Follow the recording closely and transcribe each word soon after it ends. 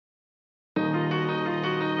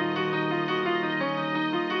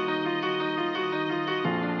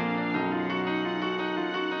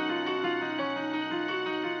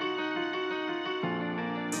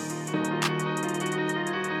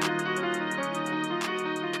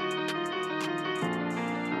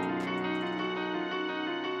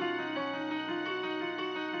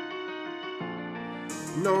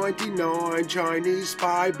99 Chinese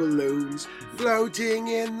spy balloons floating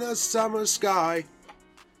in the summer sky.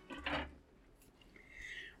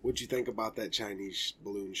 What'd you think about that Chinese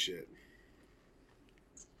balloon shit?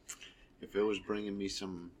 If it was bringing me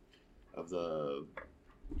some of the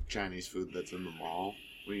Chinese food that's in the mall,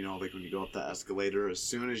 well, you know, like when you go up the escalator, as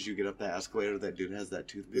soon as you get up that escalator, that dude has that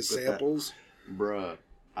toothpick. The samples? Bruh,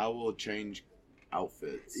 I will change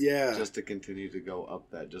outfits. Yeah. Just to continue to go up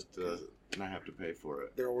that, just to not have to pay for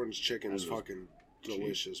it. Their orange chicken is fucking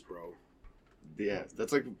delicious, bro. Yeah,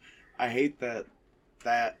 that's like, I hate that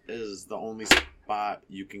that is the only spot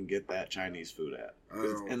you can get that Chinese food at.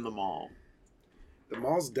 It's in the mall. The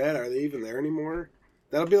mall's dead. Are they even there anymore?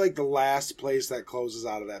 That'll be like the last place that closes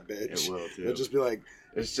out of that bitch. It will, too. It'll just be like...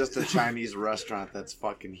 It's just a Chinese restaurant that's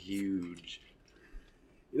fucking huge.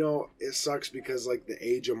 You know, it sucks because, like, the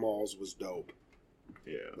age of malls was dope.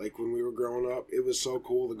 Yeah. Like, when we were growing up, it was so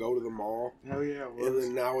cool to go to the mall. Hell yeah, it was. And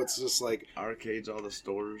then now it's just, like... Arcades, all the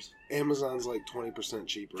stores. Amazon's, like, 20%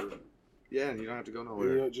 cheaper. Yeah, and you don't have to go nowhere.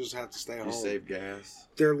 You don't just have to stay home. You save gas.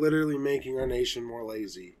 They're literally making our nation more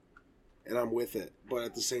lazy. And I'm with it. But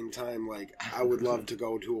at the same time, like, I would love to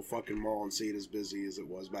go to a fucking mall and see it as busy as it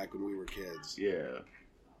was back when we were kids. Yeah.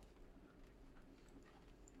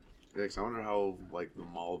 Yeah, 'cause I wonder how, like, the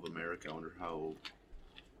Mall of America, I wonder how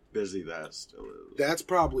busy that still is. That's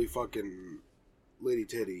probably fucking litty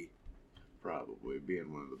titty. Probably,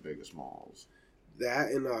 being one of the biggest malls.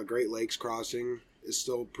 That and Great Lakes Crossing is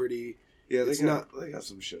still pretty... Yeah, they got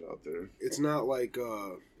some shit out there. It's not like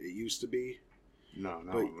it used to be. No,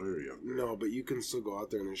 not when we were younger. No, but you can still go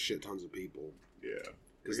out there and there's shit tons of people. Yeah.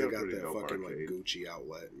 Because they got that fucking like Gucci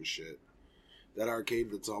outlet and shit. That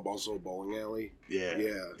arcade that's also a bowling alley. Yeah.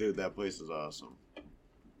 Yeah. Dude, that place is awesome.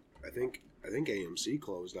 I think AMC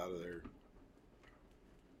closed out of there.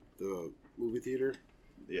 The movie theater?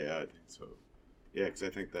 Yeah, I think so. Yeah, because I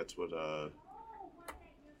think that's what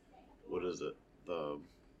is it? The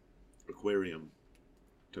aquarium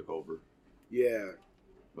took over. Yeah.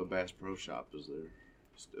 But Bass Pro Shop is there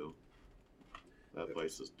still. That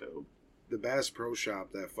place is dope. The Bass Pro Shop,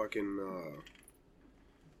 that fucking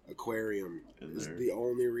aquarium is there. the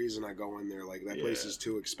only reason I go in there. Like, that place is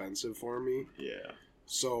too expensive for me. Yeah.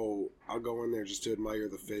 So I'll go in there just to admire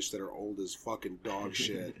the fish that are old as fucking dog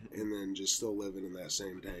shit and then just still living in that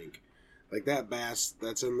same tank. Like, that bass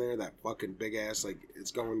that's in there, that fucking big ass, like,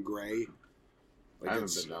 it's going gray. Like, I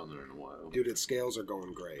haven't been down there in a while. Dude, its scales are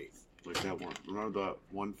going gray. Like that one. Remember that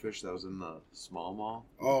one fish that was in the small mall?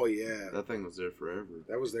 Oh, yeah. That thing was there forever.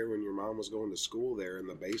 That was there when your mom was going to school there in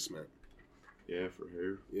the basement. Yeah, for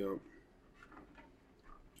her. Yep.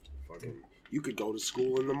 Fucking, you could go to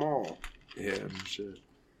school in the mall. Yeah, shit.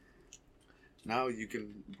 Now you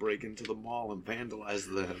can break into the mall and vandalize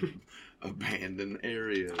the abandoned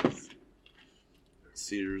areas.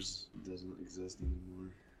 Sears doesn't exist anymore.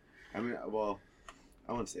 I mean, well,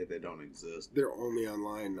 I wouldn't say they don't exist. They're only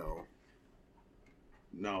online now.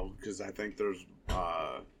 No, because I think there's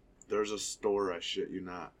a store, I shit you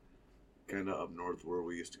not, kind of up north where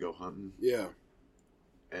we used to go hunting. Yeah.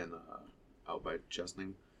 And out by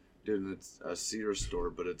Chesning. Dude, and it's a Sears store,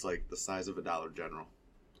 but it's like the size of a Dollar General.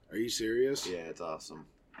 Are you serious? Yeah, it's awesome.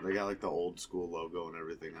 They got like the old school logo and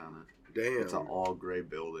everything on it. Damn. It's an all gray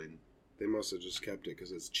building. They must have just kept it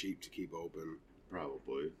because it's cheap to keep open.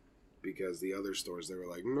 Probably. Because the other stores, they were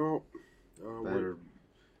like, nope.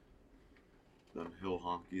 Them hill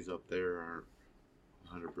honkies up there aren't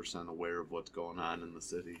 100% aware of what's going on in the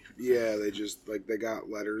city. Yeah, they just, like, they got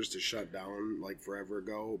letters to shut down, like, forever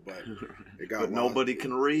ago, but it got But nobody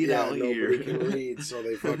can read out here. Nobody can read, so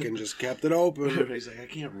they fucking just kept it open. Everybody's like, I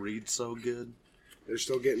can't read so good. They're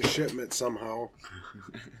still getting shipments somehow.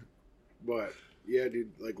 But, yeah,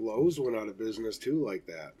 dude, like, Lowe's went out of business, too, like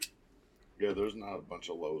that. Yeah, there's not a bunch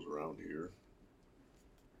of Lowe's around here.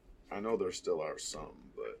 I know there still are some,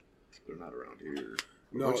 but they're not around here.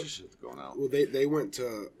 No, a bunch of shit's going out. Well, they went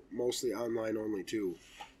to mostly online only, too.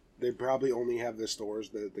 They probably only have the stores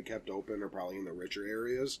that they kept open are probably in the richer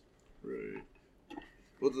areas. Right.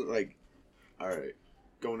 Well, like, alright,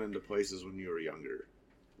 going into places when you were younger,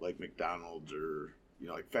 like McDonald's or, you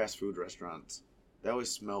know, like fast food restaurants, they always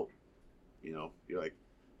smell, you know, you're like,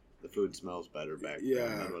 the food smells better back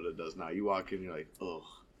then than what it does now. You walk in, you're like, ugh.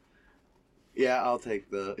 Yeah, I'll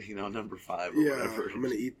take the, you know, number 5 or whatever. I'm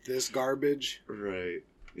going to eat this garbage. Right.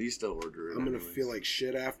 You still order it. I'm going to feel like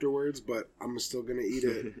shit afterwards, but I'm still going to eat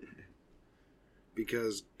it.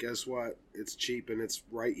 Because guess what? It's cheap and it's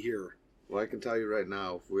right here. Well, I can tell you right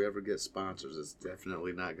now, if we ever get sponsors, it's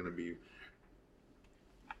definitely not going to be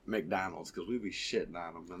McDonald's, because we be shitting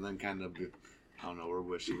on them and then kind of I don't know, we're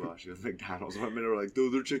wishy-washy with McDonald's. One minute we're like,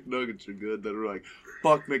 dude, their chicken nuggets are good. Then we're like,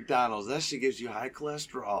 fuck McDonald's. That shit gives you high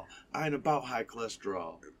cholesterol. I ain't about high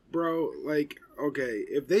cholesterol. Bro, like, okay,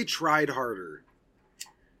 if they tried harder,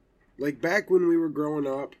 like back when we were growing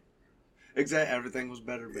up, exactly, everything was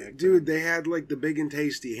better back then. Dude, they had like the Big and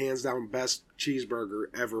Tasty, hands down best cheeseburger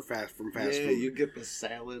ever from fast food. Yeah, you get the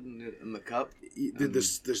salad in the cup.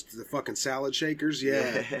 The fucking salad shakers,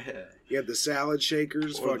 yeah. You had the salad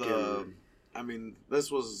shakers, or fucking. I mean,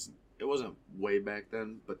 it wasn't way back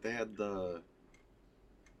then, but they had the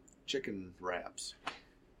chicken wraps.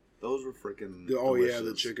 Those were freaking delicious. Yeah,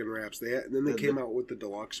 the chicken wraps. Then they came out with the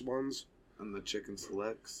deluxe ones. And the chicken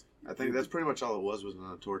selects. I think that's pretty much all it was in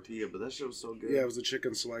a tortilla, but that shit was so good. Yeah, it was a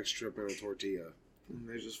chicken select strip and a tortilla. And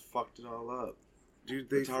they just fucked it all up.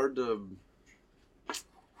 Dude, it's hard to...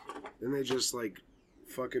 Then they just, like,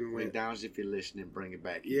 fucking went... McDonald's, if you're listening, bring it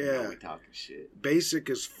back. Yeah. You know we talking shit. Basic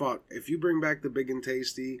as fuck. If you bring back the Big and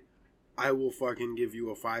Tasty, I will fucking give you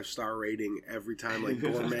a 5-star rating every time, like,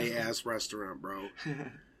 gourmet-ass restaurant, bro.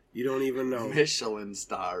 You don't even know. Michelin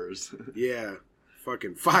stars. Yeah.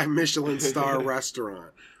 Fucking 5 Michelin star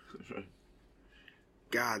restaurant.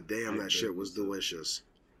 God damn, that shit was delicious.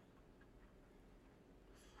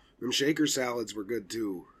 Them shaker salads were good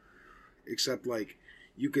too. Except, like,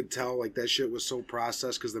 you could tell, like, that shit was so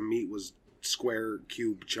processed because the meat was square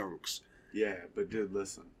cube chunks. Yeah, but dude,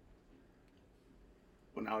 listen.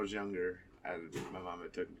 When I was younger, my mom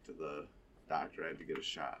had took me to the doctor. I had to get a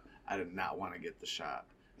shot. I did not want to get the shot.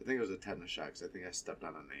 I think it was a tetanus shot because I think I stepped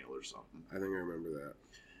on a nail or something. I think I remember that.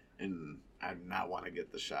 And I did not want to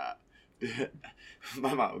get the shot.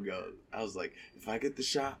 My mom would go, I was like, if I get the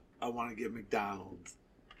shot, I want to get McDonald's.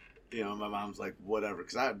 You know, my mom's like, whatever.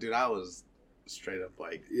 Because I was straight up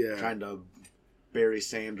like trying to Barry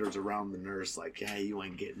Sanders around the nurse, like, hey, you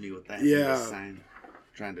ain't getting me with that. Yeah. Sign.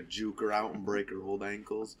 Trying to juke her out and break her old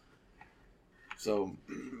ankles. So,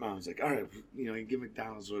 mom's like, all right, you know, you get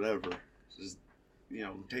McDonald's, whatever. Just, you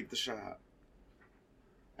know, take the shot.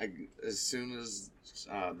 As soon as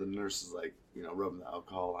the nurse is like, you know, rubbing the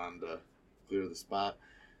alcohol on to clear the spot,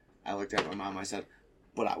 I looked at my mom. I said,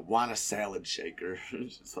 but I want a salad shaker.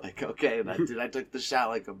 She's like, okay. And I took the shot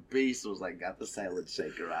like a beast. Was like, got the salad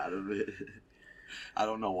shaker out of it. I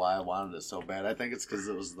don't know why I wanted it so bad. I think it's because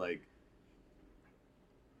it was like,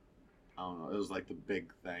 I don't know. It was like the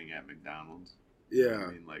big thing at McDonald's. Yeah. You know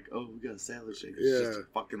I mean, like, oh, we got a salad shaker. Yeah. It's just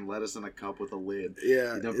fucking lettuce in a cup with a lid.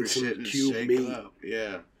 Yeah. You dump your shit and cube shake meat. it up.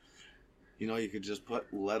 Yeah. You know, you could just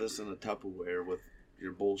put lettuce in a Tupperware with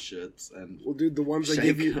your bullshits and well, dude, the ones they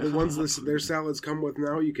give you, the ones their salads come with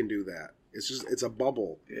now, you can do that. It's a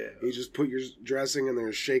bubble. Yeah. You just put your dressing in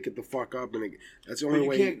there, shake it the fuck up, and that's the only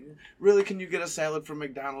way. Can you get a salad from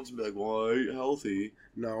McDonald's and be like, well, I eat healthy?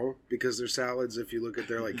 No, because their salads, if you look at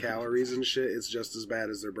their like calories and shit, it's just as bad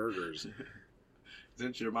as their burgers.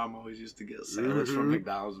 Didn't your mom always used to get salads from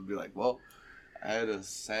McDonald's and be like, well, I had a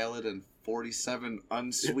salad and 47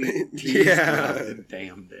 unsweet teas throughout the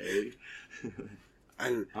damn day.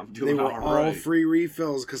 And I'm doing they were all free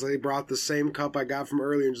refills because they brought the same cup I got from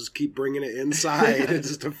earlier and just keep bringing it inside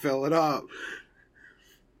just to fill it up.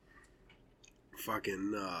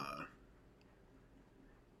 Fucking,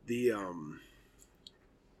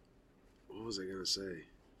 what was I gonna say?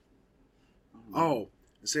 Oh,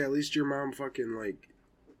 say at least your mom fucking, like,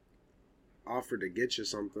 offered to get you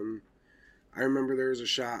something. I remember there was a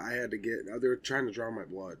shot I had to get. They were trying to draw my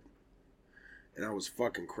blood. And I was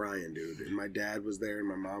fucking crying, dude. And my dad was there and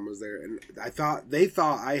my mom was there. And they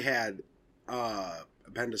thought I had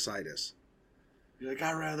appendicitis. You're like,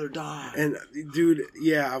 I'd rather die. And, dude,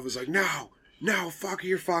 yeah, I was like, no, fuck,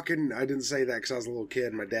 you're fucking... I didn't say that because I was a little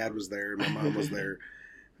kid. My dad was there and my mom was there.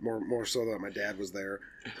 More so that my dad was there.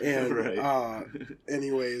 And, right.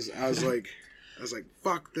 Anyways, I was like,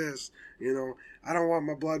 fuck this, you know. I don't want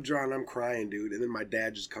my blood drawn. I'm crying, dude. And then my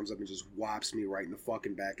dad just comes up and just whops me right in the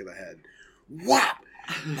fucking back of the head. Whop!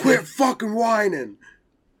 Quit fucking whining.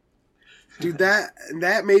 Dude,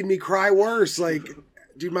 that made me cry worse. Like,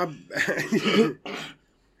 dude, but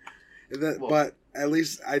at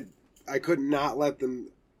least I could not let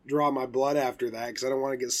them draw my blood after that because I don't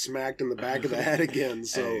want to get smacked in the back of the head again.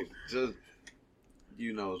 So, hey, just,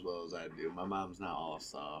 you know as well as I do, my mom's not all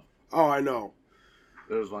soft. Oh, I know.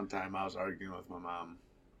 There was one time I was arguing with my mom,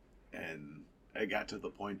 and it got to the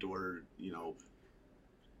point to where, you know,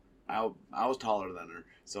 I was taller than her,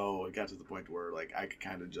 so it got to the point where, like, I could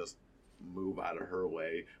kind of just move out of her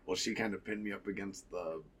way. Well, she kind of pinned me up against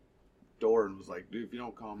the door and was like, dude, if you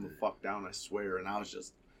don't calm the fuck down, I swear. And I was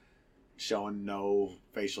just showing no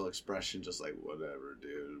facial expression, just like, whatever,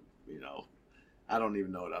 dude. You know, I don't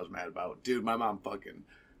even know what I was mad about. Dude, my mom fucking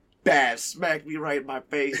bad, smacked me right in my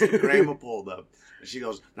face, and Grandma pulled up. And she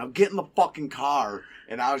goes, now get in the fucking car.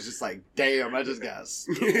 And I was just like, damn, I just got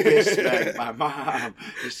bitch smacked by Mom.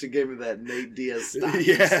 And she gave me that Nate Diaz style.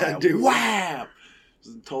 Yeah, dude. Whap!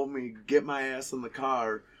 And told me, get my ass in the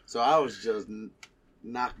car. So I was just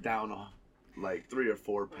knocked down like 3 or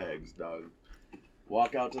 4 pegs, dog.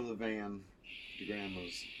 Walk out to the van, to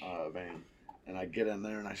Grandma's van. And I get in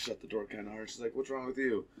there and I shut the door kind of hard. She's like, what's wrong with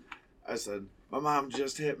you? I said, my mom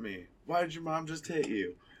just hit me. Why did your mom just hit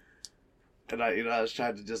you? And I was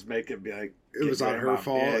trying to just make it be like, it was on her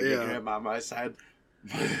fault. Yeah, get Grandma on my side.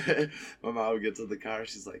 My mom would get to the car.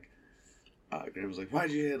 She's like, Grandma's like,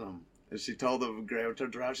 why'd you hit him? And she told him, Grandma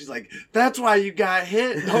turned around. She's like, that's why you got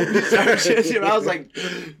hit. Don't you start shit. I was like,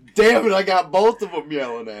 damn it, I got both of them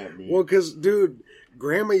yelling at me. Well, because, dude,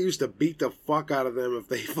 Grandma used to beat the fuck out of them if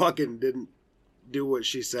they fucking didn't do what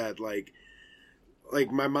she said. Like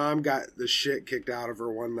my mom got the shit kicked out of her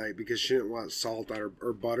one night because she didn't want salt on her,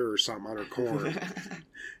 or butter or something on her corn.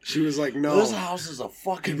 She was like, no. This house is a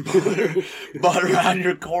fucking butter on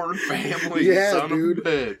your corn family, yeah, son dude. of a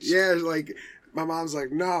bitch. Yeah, like, my mom's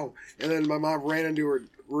like, no. And then my mom ran into her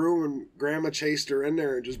room and Grandma chased her in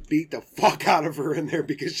there and just beat the fuck out of her in there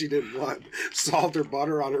because she didn't want salt or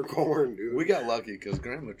butter on her corn, dude. We got lucky because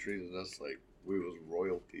Grandma treated us like we was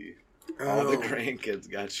royalty. All the grandkids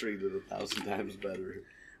got treated 1,000 times better.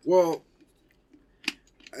 Well,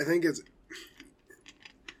 I think it's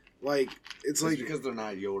like because they're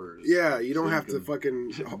not yours. Yeah, you don't have to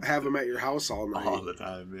fucking have them at your house all night. All the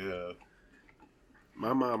time, yeah.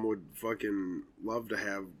 My mom would fucking love to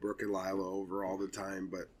have Brooke and Lila over all the time,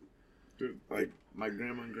 but dude, like my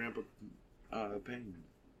grandma and grandpa pain.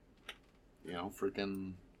 You know,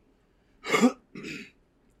 freaking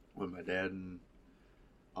when my dad and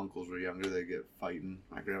uncles were younger, they get fighting.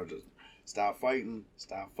 My grandma just stop fighting,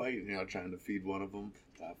 you know, trying to feed one of them.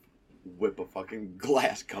 Whip a fucking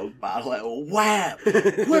glass Coke bottle at whap!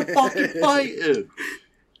 Quit fucking fighting!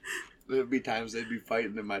 There'd be times they'd be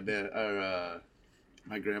fighting and my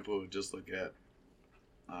grandpa would just look at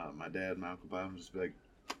my dad and my uncle Bob and just be like,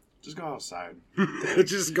 just go outside.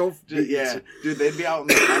 Just go. Yeah. Dude, they'd be out in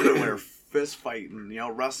their underwear fist fighting, you know,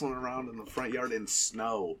 wrestling around in the front yard in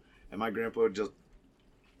snow. And my grandpa would just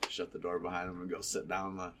shut the door behind him and go sit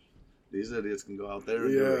down. These idiots can go out there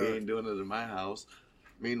and do it. He ain't doing it in my house.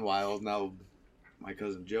 Meanwhile, now my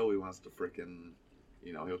cousin Joey wants to frickin',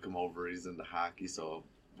 you know, he'll come over. He's into hockey, so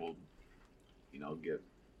we'll, you know, get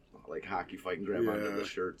like hockey fighting, grab onto the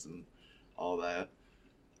shirts and all that.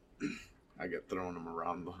 I get throwing them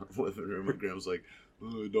around the living room. My grandma's like,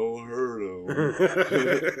 oh, don't hurt him.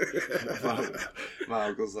 my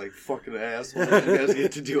uncle's like, fucking asshole. You guys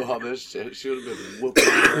get to do all this shit. She would have been whooping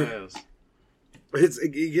her ass.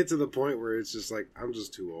 You get to the point where it's just like, I'm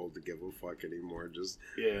just too old to give a fuck anymore. Just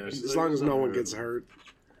as long as no one gets hurt.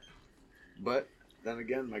 But then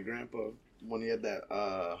again, my grandpa, when he had that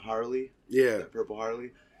Harley, that purple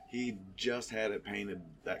Harley, he just had it painted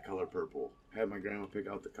that color purple. Had my grandma pick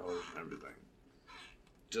out the colors and everything.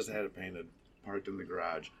 Just had it painted, parked in the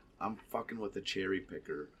garage. I'm fucking with a cherry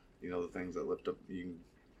picker. You know, the things that lift up, you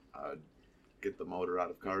can get the motor out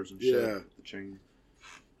of cars and shit. Yeah. The chain.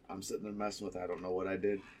 I'm sitting there messing with it. I don't know what I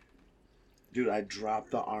did. Dude, I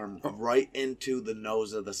dropped the arm right into the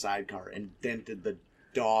nose of the sidecar and dented the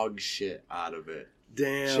dog shit out of it.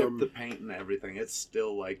 Damn. Chipped the paint and everything. It's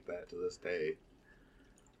still like that to this day.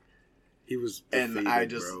 He was defeated, and I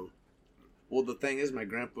just... bro. Well, the thing is, my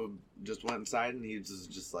grandpa just went inside and he was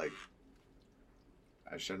just like,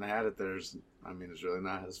 I shouldn't have had it there. It's really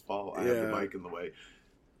not his fault. I had the bike in the way.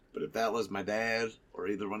 But if that was my dad or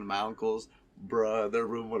either one of my uncles, bruh, their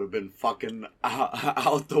room would have been fucking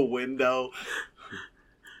out the window.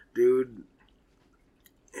 Dude,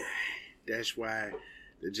 that's why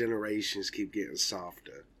the generations keep getting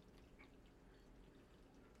softer.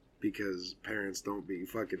 Because parents don't be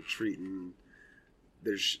fucking treating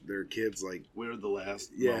their kids like... We're the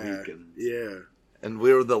last Mohicans. Yeah. And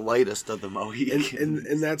we're the lightest of the Mohicans.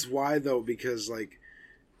 And that's why, though, because, like,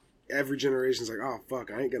 every generation's like, oh, fuck,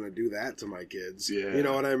 I ain't gonna do that to my kids. Yeah. You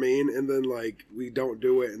know what I mean? And then, like, we don't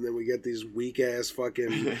do it, and then we get these weak-ass fucking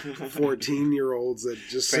 14-year-olds that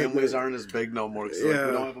just... Families aren't as big no more, because we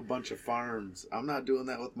don't have a bunch of farms. I'm not doing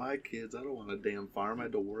that with my kids. I don't want a damn farm. I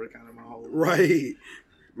had to work on it my whole life. Right.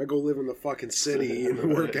 I'm gonna go live in the fucking city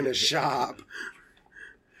and work in a shop.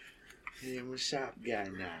 Hey, I'm a shop guy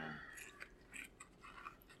now.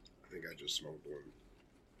 I think I just smoked one.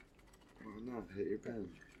 Oh, no, hit your pen.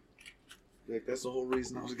 Like, that's the whole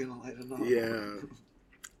reason I was gonna light it up. Yeah.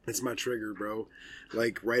 It's my trigger, bro.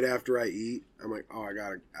 Like, right after I eat, I'm like, oh,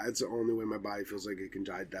 that's the only way my body feels like it can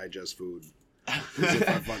digest food. as if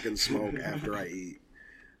I fucking smoke after I eat.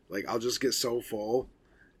 Like, I'll just get so full,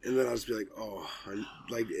 and then I'll just be like, oh, and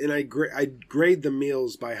I grade the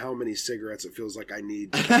meals by how many cigarettes it feels like I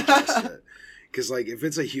need to digest it. Because, like, if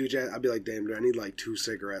it's a huge ass, I'd be like, damn, dude, I need, like, 2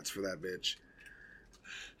 cigarettes for that bitch.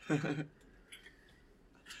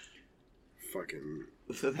 Fucking.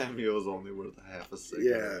 So that meal is only worth a half a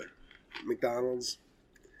cigarette. Yeah. McDonald's,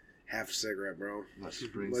 half a cigarette, bro. Unless you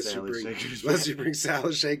bring salad shakers. Unless you bring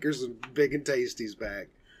salad shakers and big and tasties back.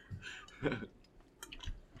 And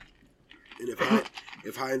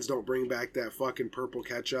if Heinz don't bring back that fucking purple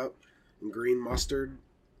ketchup and green mustard,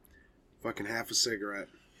 fucking half a cigarette.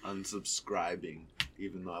 Unsubscribing,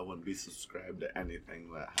 even though I wouldn't be subscribed to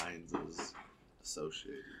anything that Heinz is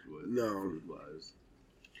associated with. No. Food-wise.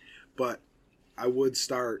 But I would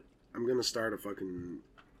start. I'm gonna start a fucking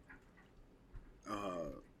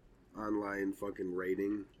online fucking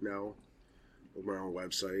rating now of my own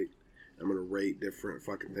website. I'm gonna rate different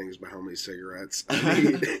fucking things by how many cigarettes I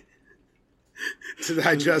need to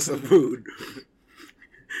digest the food.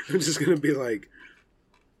 I'm just gonna be like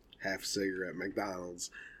half a cigarette, McDonald's,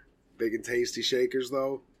 big and tasty shakers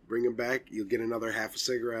though. Bring them back, you'll get another half a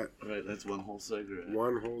cigarette. Right, that's one whole cigarette.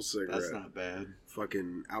 One whole cigarette. That's not bad.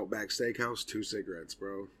 Fucking Outback Steakhouse, 2 cigarettes,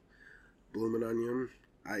 bro. Bloomin' Onion,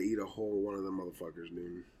 I eat a whole one of them motherfuckers,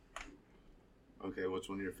 dude. Okay, what's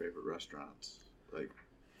one of your favorite restaurants? Like,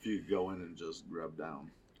 if you go in and just grub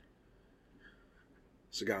down.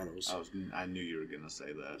 Ciganos. I knew you were gonna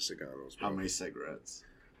say that. Ciganos, bro. How many cigarettes?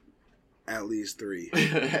 At least 3.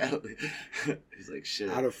 He's like,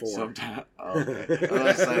 shit. Out of 4. Sometimes. Oh, okay.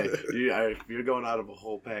 Let's say, if you're going out of a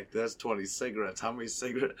whole pack, that's 20 cigarettes. How many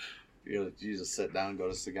cigarettes? You just sit down and go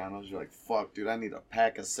to Ciganos. You're like, fuck, dude, I need a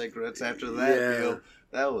pack of cigarettes after that meal.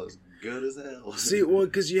 That was good as hell. See, well,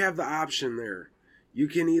 because you have the option there. You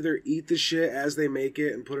can either eat the shit as they make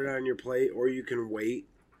it and put it on your plate, or you can wait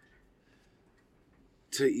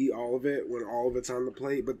to eat all of it when all of it's on the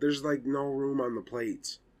plate. But there's, like, no room on the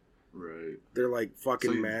plates. Right. They're like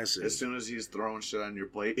fucking massive. As soon as he's throwing shit on your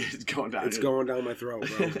plate, it's going down. It's going down my throat,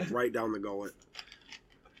 bro. Right down the gullet.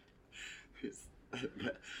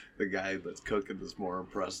 The guy that's cooking is more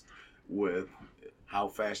impressed with how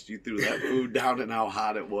fast you threw that food down and how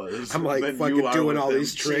hot it was. I'm like fucking doing all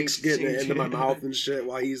these tricks, getting it into my mouth and shit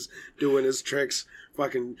while he's doing his tricks,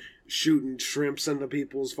 fucking shooting shrimps into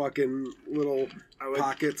people's fucking little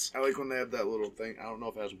pockets. I like when they have that little thing. I don't know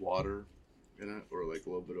if it has water in it or like a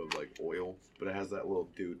little bit of like oil, but it has that little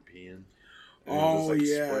dude peeing. Oh, just, like,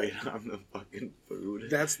 yeah. Spray it on the fucking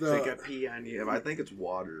food. That's the. It's like I pee on you. I think it's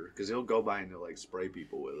water because he'll go by and he'll like spray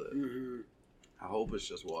people with it. Mm-hmm. I hope it's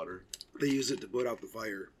just water. They use it to put out the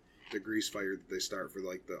fire, the grease fire that they start for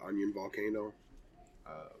like the onion volcano.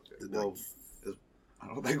 Okay. Well, I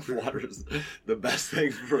don't think water is the best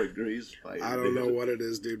thing for a grease fire. I don't know what it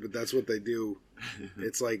is, dude, but that's what they do.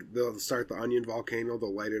 It's like they'll start the onion volcano,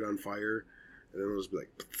 they'll light it on fire, and then it'll just be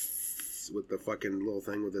like with the fucking little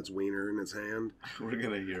thing with its wiener in its hand. We're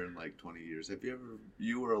gonna hear in like 20 years. Have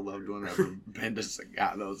you or a loved one ever been to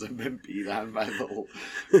Ciganos and been peed on by the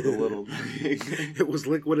little thing? It was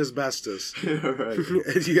liquid asbestos. Right.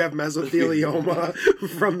 If you have mesothelioma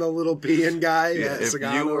from the little peeing guy at if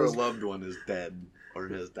Ciganos. you or a loved one is dead or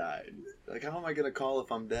has died, like, how am I gonna call if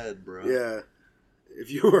I'm dead, bro? Yeah.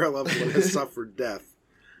 If you or a loved one has suffered death,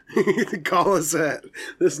 call us at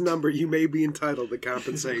this number. You may be entitled to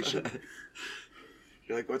compensation.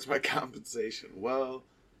 You're like, what's my compensation? Well,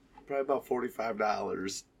 probably about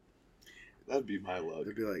 $45. That'd be my luck.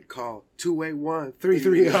 They'd be like, call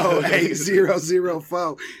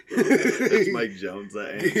 281-330-8004. That's Mike Jones.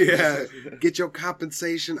 Yeah. Get your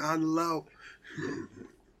compensation on low.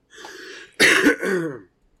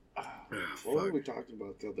 What were we talking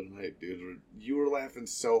about the other night, dude? You were laughing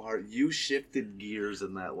so hard. You shifted gears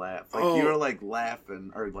in that laugh. Like, you were, like,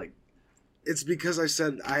 laughing, or, like... It's because I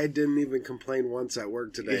said I didn't even complain once at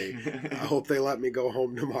work today. I hope they let me go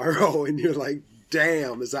home tomorrow. And you're like,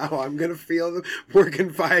 damn, is that how I'm going to feel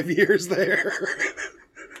working 5 years there?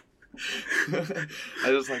 I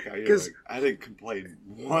just like how you're like, I didn't complain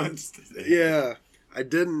once today. Yeah. I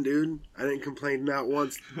didn't, dude. I didn't complain not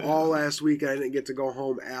once. All last week, I didn't get to go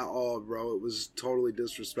home at all, bro. It was totally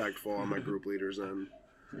disrespectful on my group leader's end.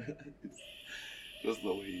 Just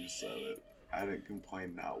the way you said it. I didn't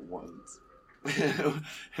complain not once. And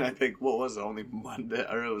I think, what was it, only Monday?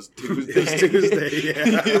 Or it was Tuesday. It was Tuesday,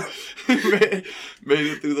 yeah. made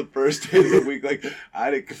it through the first day of the week. Like,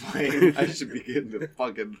 I didn't complain. I should be getting to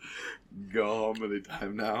fucking go home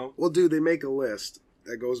anytime now. Well, dude, they make a list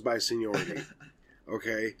that goes by seniority.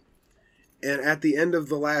 Okay, and at the end of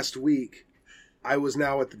the last week, I was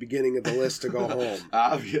now at the beginning of the list to go home.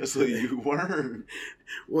 Obviously, you weren't.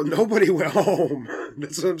 Well, nobody went home.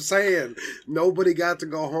 That's what I'm saying. Nobody got to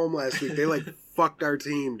go home last week. They, like, fucked our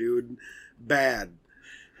team, dude. Bad.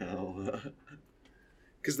 Hell.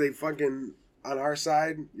 Because they fucking... On our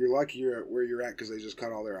side, you're lucky you're at where you're at because they just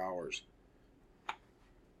cut all their hours.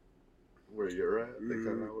 Where you're at? They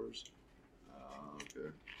cut hours? Oh,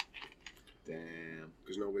 okay. Damn.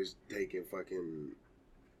 Because nobody's taking fucking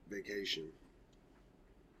vacation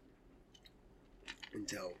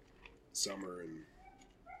until summer and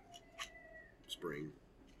spring.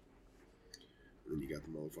 And then you got the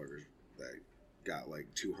motherfuckers that got like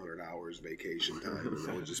 200 hours vacation time and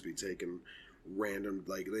they'll just be taking random,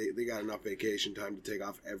 like they got enough vacation time to take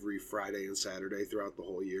off every Friday and Saturday throughout the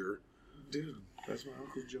whole year. Dude, that's my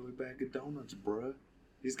Uncle Joey bag of donuts, bruh.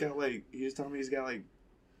 He's got like, he was telling me he's got like,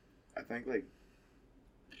 I think like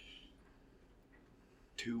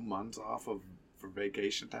 2 months off for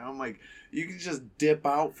vacation time. I'm like, you can just dip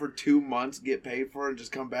out for 2 months, get paid for it, and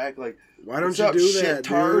just come back. Like, why don't you do that,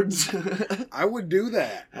 tards? Dude? I would do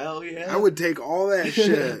that. Hell yeah. I would take all that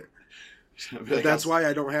shit. But like, that's why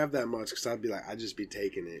I don't have that much, because I'd be like, I'd just be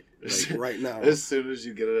taking it like right now. As soon as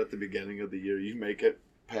you get it at the beginning of the year, you make it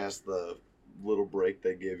past the little break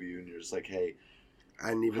they give you, and you're just like, hey, I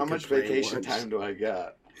didn't even how much vacation time do I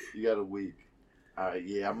got? You got a week. All right,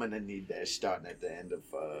 yeah, I'm going to need that starting at the end of,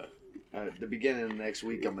 the beginning of next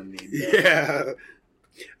week, I'm going to need that.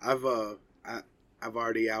 Yeah. I've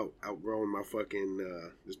already outgrown my fucking,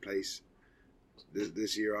 this place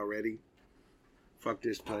this year already. Fuck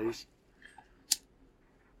this place.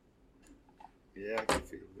 Yeah, I can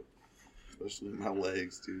feel it. Especially my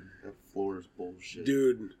legs, dude. That floor is bullshit.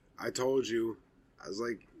 Dude, I told you. I was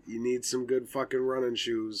like, you need some good fucking running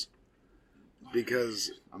shoes. Because...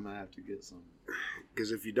 I'm going to have to get some.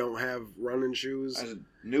 Because if you don't have running shoes...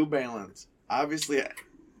 New Balance. Obviously,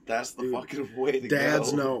 that's the fucking way to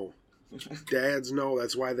dads go. Know. Dads know.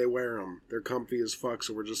 That's why they wear them. They're comfy as fuck,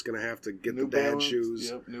 so we're just going to have to get New the Balance, dad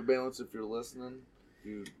shoes. Yep, New Balance, if you're listening.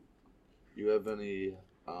 You have any...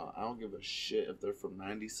 I don't give a shit if they're from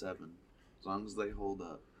 97. As long as they hold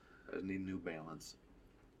up. I need New Balance.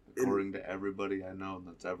 According to everybody I know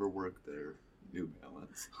that's ever worked there, New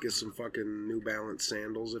Balance. Get some fucking New Balance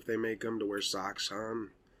sandals if they make them to wear socks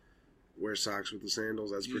on. Wear socks with the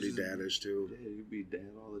sandals. That's pretty daddish too. Yeah, you'd be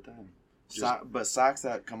dad all the time. But socks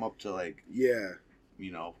that come up to like... Yeah.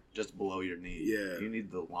 You know, just below your knee. Yeah. You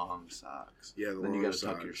need the long socks. Yeah, then you got to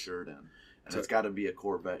tuck your shirt in. And it's got to be a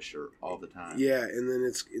Corvette shirt all the time. Yeah, and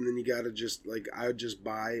then you got to just, like, I'm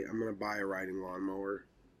going to buy a riding lawnmower,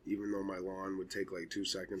 even though my lawn would take like 2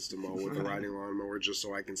 seconds to mow with a riding lawnmower, just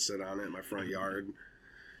so I can sit on it in my front yard,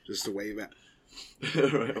 just to wave at.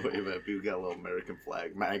 Wave at people. Got a little American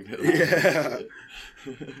flag magnet. Yeah.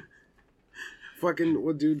 Fucking,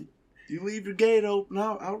 well, dude. You leave your gate open,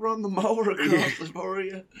 I'll run the mower across it for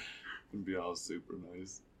you. It'd be all super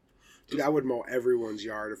nice. Dude, I would mow everyone's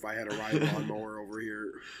yard if I had a ride lawnmower over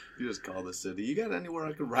here. You just call the city. You got anywhere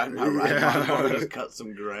I can ride my lawnmower? Just cut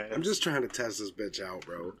some grass. I'm just trying to test this bitch out,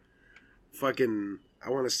 bro. Fucking, I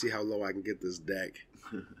want to see how low I can get this deck.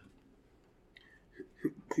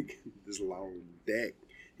 This long deck.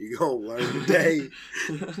 You gonna learn today.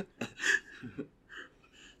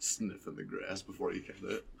 Sniffing the grass before you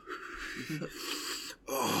cut it.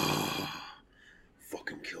 Oh,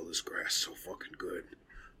 fucking kill this grass so fucking good.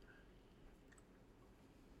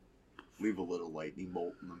 Leave a little lightning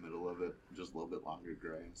bolt in the middle of it. Just a little bit longer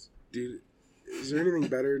grass. Dude, is there anything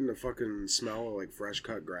better than the fucking smell of like fresh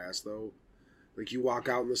cut grass though? Like you walk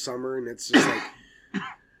out in the summer and it's just like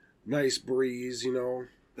nice breeze, you know?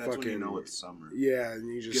 That's fucking, when you know it's summer. Yeah, and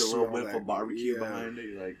you just get a little whiff that, of barbecue behind it.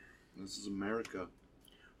 You're like, this is America.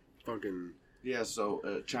 Fucking... Yeah,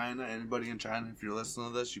 so China, anybody in China, if you're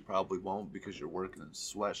listening to this, you probably won't because you're working in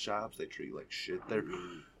sweatshops. They treat you like shit there.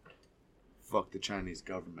 Fuck the Chinese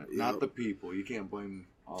government. Yep. Not the people. You can't blame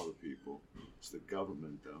all the people. It's the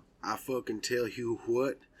government, though. I fucking tell you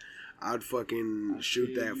what, I'd fucking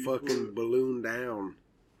shoot that fucking balloon down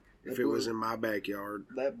if it was in my backyard.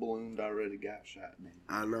 That balloon already got shot, man.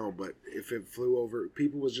 I know, but if it flew over,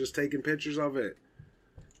 people was just taking pictures of it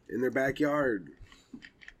in their backyard.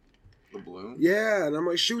 The balloon? Yeah, and I'm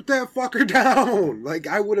like, shoot that fucker down. Like,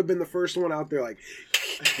 I would have been the first one out there, like...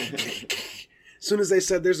 As soon as they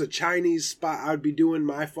said there's a Chinese spot, I'd be doing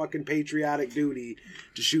my fucking patriotic duty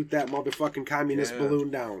to shoot that motherfucking communist balloon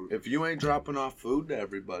down. If you ain't dropping off food to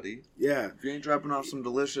everybody. Yeah. If you ain't dropping off some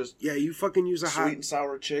delicious... Yeah, you fucking use a sweet and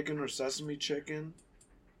sour chicken or sesame chicken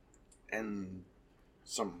and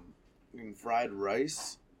some fried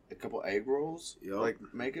rice, a couple egg rolls. Yep. Like,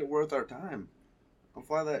 make it worth our time. I'll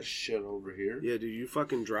fly that shit over here. Yeah, dude, you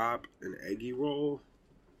fucking drop an eggy roll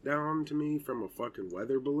down to me from a fucking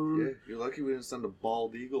weather balloon. Yeah, you're lucky we didn't send a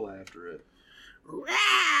bald eagle after it.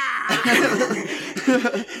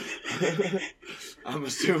 I'm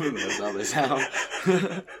assuming that's how they sound.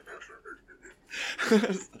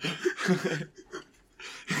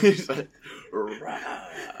 He's like,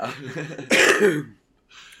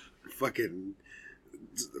 fucking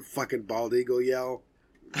bald eagle yell.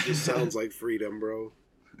 Just sounds like freedom, bro.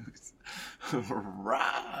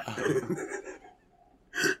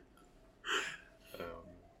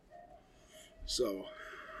 So,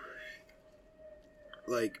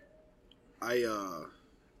 like, I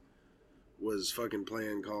was fucking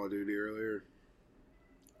playing Call of Duty earlier,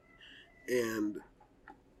 and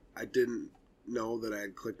I didn't know that I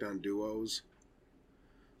had clicked on duos.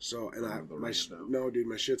 So, and my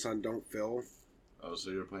shit's on don't fill. Oh,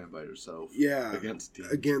 so you're playing by yourself? Yeah,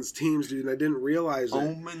 against teams, dude. And I didn't realize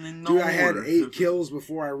it. Dude, I had 8 kills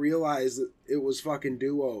before I realized that it was fucking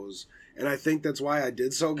duos. And I think that's why I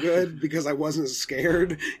did so good, because I wasn't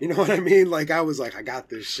scared. You know what I mean? Like, I was like, I got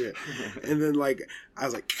this shit. And then, like, I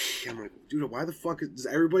was like, I'm like, dude, why the fuck does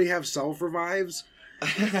everybody have self-revives?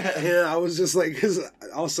 And I was just like, because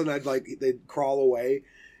all of a sudden they'd crawl away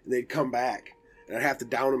and they'd come back. And I'd have to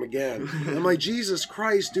down them again. And I'm like, Jesus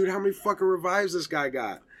Christ, dude, how many fucking revives this guy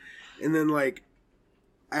got? And then, like,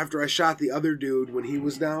 after I shot the other dude when he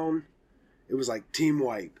was down, it was like team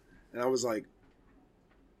wipe. And I was like,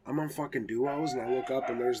 I'm on fucking duos, and I look up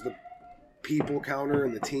and there's the people counter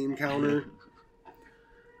and the team counter.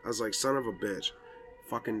 I was like, son of a bitch.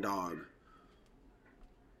 Fucking dog.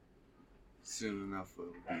 Soon enough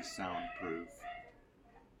it'll be soundproof.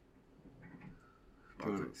 To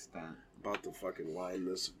an extent. About to fucking line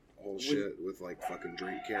this whole shit with like fucking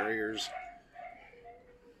drink carriers.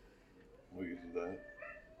 We can do that.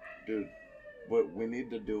 Dude, what we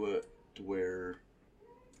need to do it to where,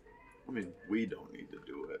 I mean, we don't need to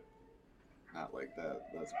do it. Not like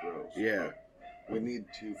that. That's gross. Yeah. But we need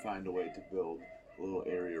to find a way to build a little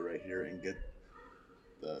area right here and get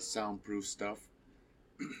the soundproof stuff.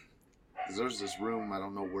 Because there's this room, I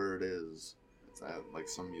don't know where it is. It's at like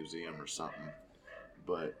some museum or something.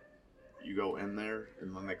 But you go in there,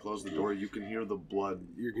 and when they close the door, you can hear the blood.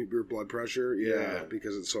 Your blood pressure? Yeah,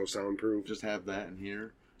 because it's so soundproof. Just have that in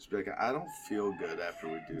here. Just be like, I don't feel good after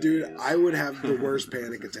we do this. Dude, I would have the worst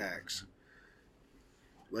panic attacks.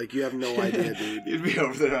 Like, you have no idea, dude. You'd be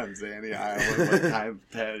over there on Zanny Island, like, time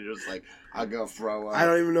 10, you're just like, I'll go throw up. I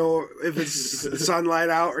don't even know if it's sunlight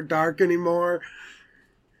out or dark anymore.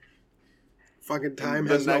 Fucking time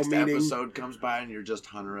has no meaning. The next episode comes by and you're just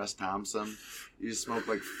Hunter S. Thompson. You smoke,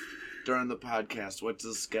 like, during the podcast, what's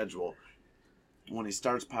his schedule? When he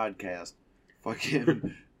starts podcast,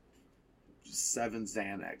 fucking 7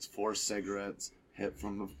 Xanax, 4 cigarettes, hit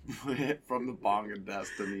from the bong of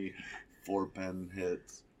destiny, 4 pen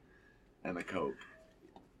hits, and a Coke.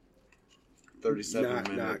 37 minutes.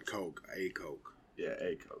 Not Coke, a Coke. Yeah,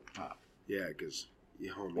 a Coke, pop. Yeah, because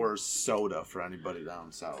you homie. Or soda for anybody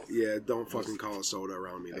down south. Yeah, don't fucking call it soda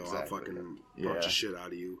around me, though. Exactly. I'll fucking punch the shit out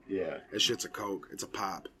of you. Yeah. That shit's a Coke. It's a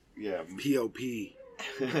pop. Yeah. P.O.P.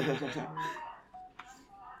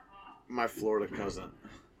 My Florida cousin,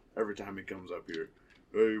 every time he comes up here,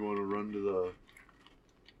 hey, you want to run to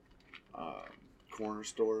the corner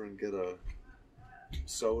store and get a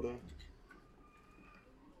soda?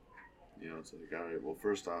 You know, it's like, all right, well,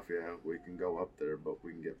 first off, yeah, we can go up there, but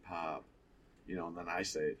we can get pop. You know, and then I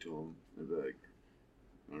say it to him, and be like,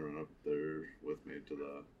 I run up there with me to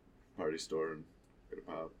the party store and get a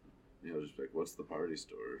pop. You know, just like, what's the party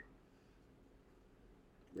store?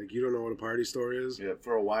 Like, you don't know what a party store is? Yeah,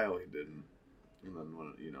 for a while he didn't. And then,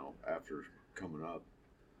 when, you know, after coming up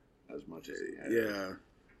as much as he had. Yeah.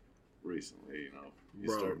 Recently, you know,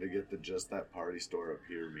 he's starting to get the just that party store up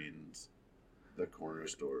here means the corner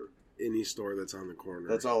store. Any store that's on the corner.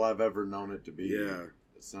 That's all I've ever known it to be. Yeah.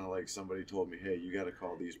 It's not like somebody told me, hey, you got to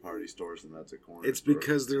call these party stores and that's a corner It's store.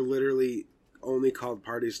 Because they're literally only called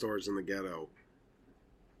party stores in the ghetto.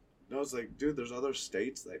 No, it's like, dude, there's other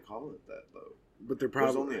states that call it that, though. But they're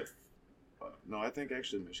probably... There's only no, I think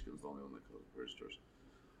actually Michigan's the only one that calls it party stores.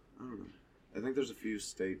 I don't know. I think there's a few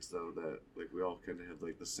states, though, that, like, we all kind of have,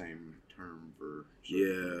 like, the same term for...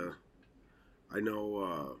 Yeah. I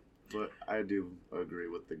know, But I do agree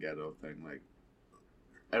with the ghetto thing. Like,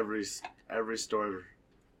 every store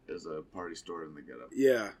is a party store in the ghetto.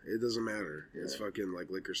 Yeah, it doesn't matter. Yeah. It's fucking like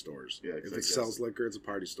liquor stores. Yeah, if it sells liquor, it's a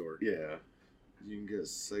party store. Yeah. You can get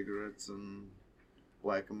cigarettes and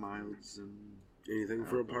Black and Milds and... Anything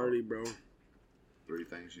for a party, bro. 3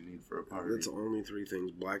 things you need for a party. That's only 3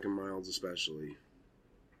 things. Black and Milds especially.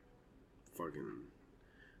 Fucking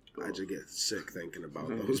Oh. I just get sick thinking about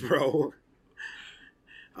those, bro.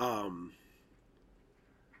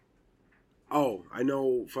 Oh, I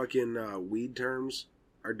know fucking weed terms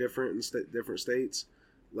are different in different states.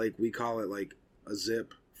 Like, we call it, like, a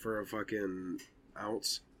zip for a fucking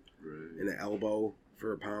ounce. Right. And an elbow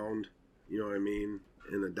for a pound. You know what I mean?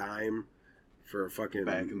 And a dime for a fucking...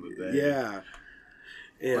 Back in the day. Yeah.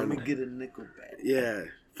 And, let me get a nickel back. Yeah.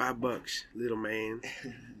 $5, little man.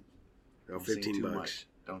 No, Don't sing too $15. much.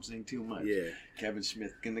 Don't sing too much. Yeah. Kevin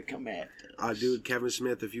Smith gonna come at us. Dude, Kevin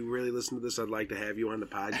Smith, if you really listen to this, I'd like to have you on the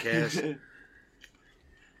podcast.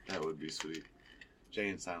 That would be sweet. Jay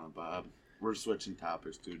and Silent Bob. We're switching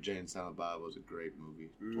topics, dude. Jay and Silent Bob was a great movie.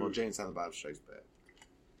 Well, Jay and Silent Bob Strikes Back.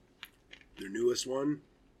 Their newest one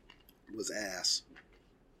was ass.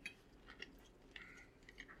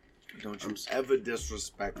 Don't you ever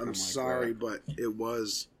disrespect them I'm like sorry, that. but it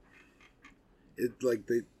was... It, like,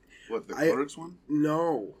 the Clerks one?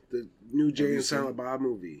 No, the new Jay you and seen- Silent Bob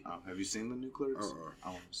movie. Oh, have you seen the new Clerks? Uh-uh. I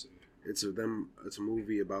want to see it. It's a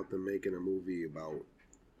movie about them making a movie about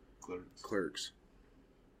Clerks.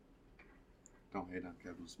 Don't hate on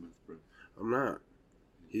Kevin Smith, bro. I'm not.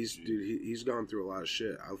 He's gone through a lot of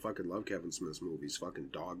shit. I fucking love Kevin Smith's movies.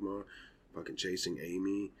 Fucking Dogma, fucking Chasing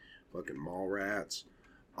Amy, fucking Mallrats.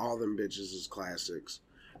 All them bitches is classics.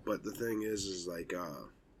 But the thing is like,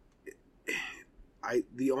 I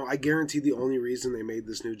guarantee the only reason they made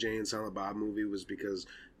this new Jay and Silent Bob movie was because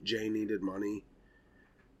Jay needed money.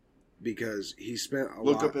 Because he spent a lot.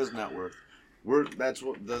 Look up his net worth.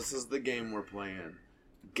 This is the game we're playing.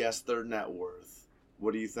 Guess their net worth.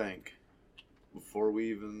 What do you think? Before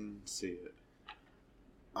we even see it.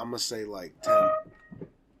 I'm going to say like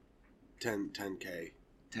 10K.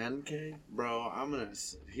 10K? Bro,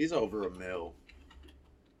 he's over $1 million.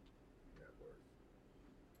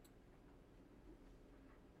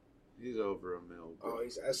 He's over $1 million. Oh,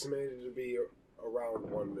 he's estimated to be around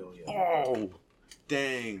 1 million. Oh,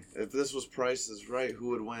 dang. If this was Price is Right,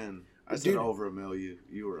 who would win? I said over $1 million.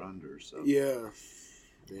 You were under, so. Yeah.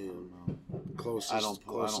 Damn. I don't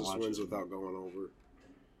Closest watch wins it. without going over.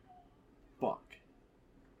 Fuck.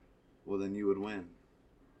 Well, then you would win.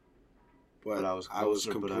 But I was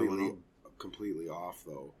closer, but I went completely off,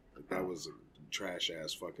 though. Like, that was a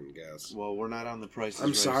trash-ass fucking guess. Well, we're not on the Price is I'm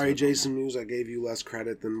Right sorry, cycle. Jason Mewes. I gave you less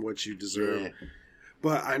credit than what you deserve. Yeah.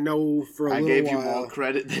 But I know for a I little gave while... you more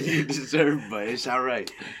credit than you deserve, but it's all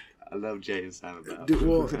right. I love Jay and Silent Bob. Dude,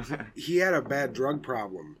 well, he had a bad drug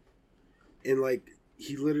problem. And, like,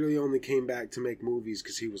 he literally only came back to make movies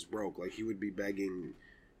because he was broke. Like, he would be begging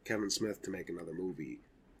Kevin Smith to make another movie.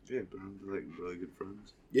 Yeah, but I'm like really good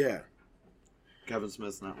friends. Yeah. Kevin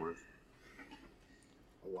Smith's net worth.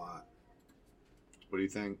 A lot. What do you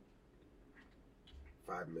think?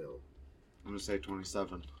 5 mil. I'm gonna say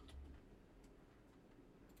 27.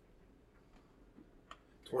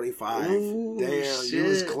 25. Ooh, Damn, you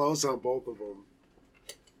was shit. close on both of them.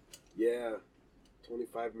 Yeah.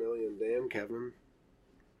 25 million. Damn, Kevin.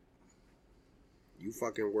 You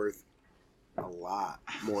fucking worth a lot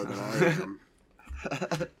more than I am.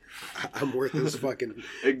 I'm worth this fucking...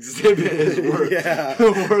 Exhibit is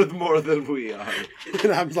worth, worth more than we are.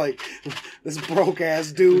 And I'm like, this broke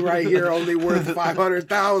ass dude right here only worth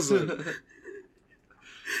 500,000. Damn.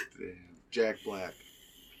 Jack Black.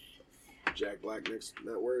 Jack Black next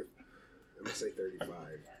net worth. I'm gonna say 35.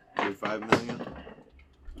 35 million.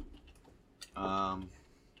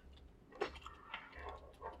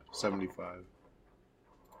 75.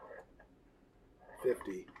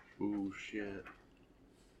 50. Ooh, shit.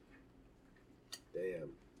 Damn.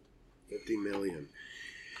 50 million.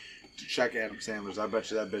 Check Adam Sandler's. I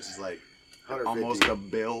bet you that bitch is like 150. almost a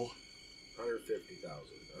bill. 150,000.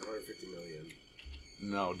 150 million.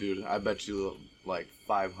 No, dude. I bet you like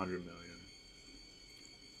 500 million.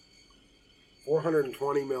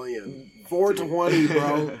 420 million. 420,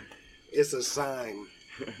 bro. It's a sign.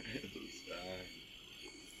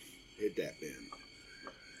 Hit that bin.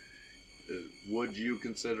 Would you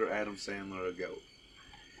consider Adam Sandler a GOAT?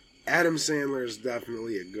 Adam Sandler is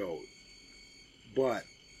definitely a GOAT. But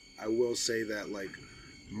I will say that, like,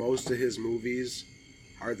 most of his movies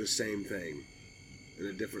are the same thing in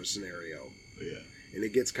a different scenario. Yeah. And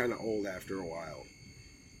it gets kind of old after a while.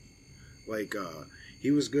 Like,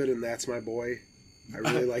 he was good in That's My Boy. I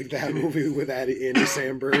really like that movie with Andy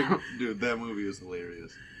Samberg. Dude, that movie is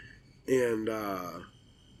hilarious. And,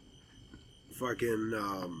 fucking,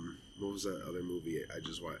 what was that other movie I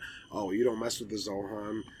just watched? Oh, You Don't Mess with the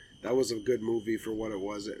Zohan. That was a good movie for what it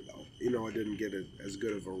was. It didn't get as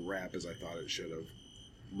good of a rap as I thought it should have.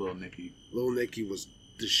 Lil Nicky. Lil Nicky was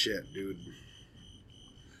the shit, dude.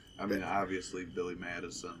 I mean, obviously, Billy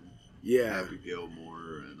Madison. Yeah. Happy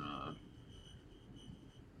Gilmore and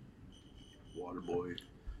Waterboy.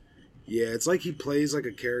 Yeah, it's like he plays like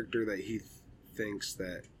a character that he thinks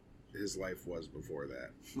that his life was before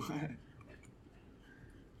that.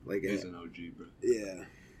 Like he's an OG, bro. Yeah.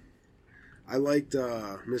 I liked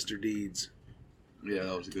Mr. Deeds. Yeah,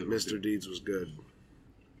 that was a good one. Mr. Deeds was good.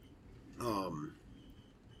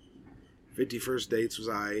 50 First Dates was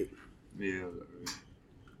aight. Yeah,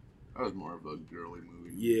 that was more of a girly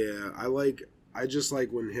movie. Yeah, I just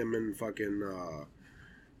like when him and fucking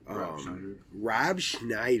Rob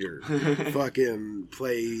Schneider fucking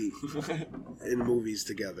play in movies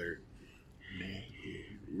together.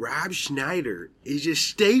 Rob Schneider is a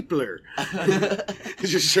stapler. It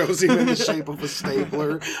just shows him in the shape of a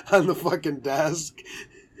stapler on the fucking desk.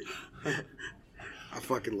 I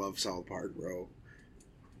fucking love South Park, bro.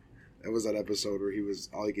 That was that episode where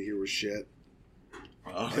all he could hear was shit.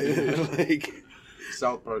 Oh. Like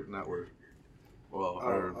South Park Network.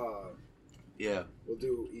 Well, yeah. We'll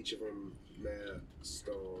do each of them. Matt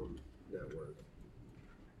Stone Network.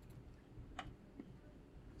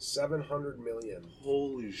 700 million.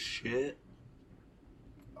 Holy shit.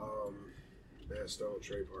 Matt Stone,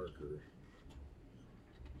 Trey Parker.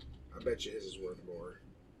 I bet you his is worth more.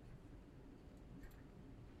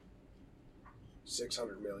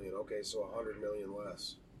 600 million. Okay, so 100 million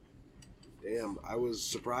less. Damn, I was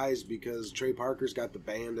surprised because Trey Parker's got the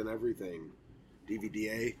band and everything.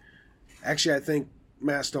 DVDA. Actually, I think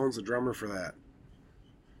Matt Stone's the drummer for that.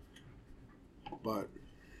 But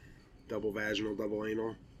double vaginal, double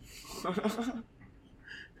anal.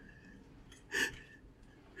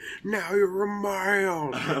 Now you're a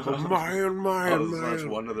man. That's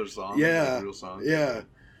one of their songs? Yeah. Real songs? Yeah.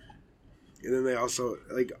 And then they also,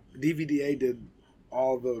 like, DVDA did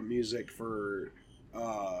all the music for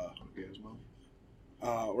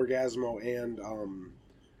Orgasmo and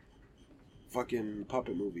fucking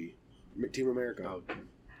Puppet Movie. Team America. Oh.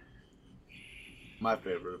 My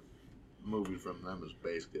favorite movie from them is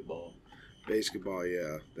Basketball. Basketball,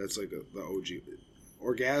 yeah. That's like the OG.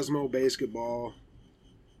 Orgasmo, Basketball.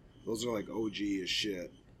 Those are like OG as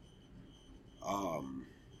shit. And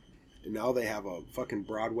now they have a fucking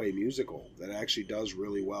Broadway musical that actually does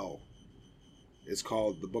really well. It's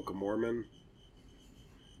called The Book of Mormon.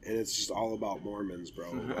 And it's just all about Mormons,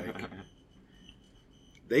 bro. Like,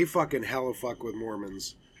 they fucking hella fuck with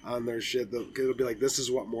Mormons on their shit. It'll be like, this is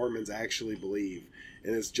what Mormons actually believe.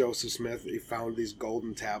 And it's Joseph Smith. He found these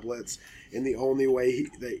golden tablets. And the only way he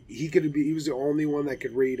was the only one that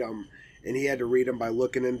could read them. And he had to read them by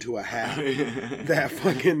looking into a hat that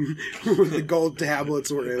fucking the gold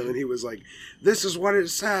tablets were in. And he was like, this is what it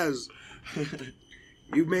says.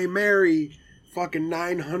 You may marry fucking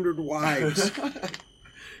 900 wives.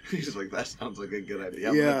 He's like, that sounds like a good idea.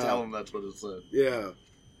 I'm going to tell him that's what it said. Yeah.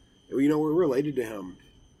 You know, we're related to him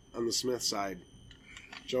on the Smith side.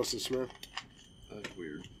 Joseph Smith. That's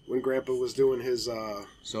weird. When Grandpa was doing his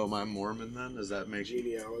So am I Mormon then? Does that make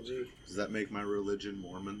genealogy? Does that make my religion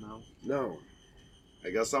Mormon now? No. I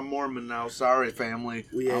guess I'm Mormon now. Sorry, family.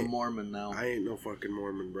 I'm Mormon now. I ain't no fucking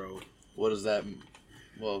Mormon, bro. What does that mean?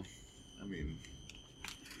 Well, I mean,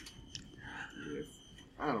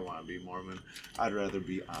 I don't want to be Mormon. I'd rather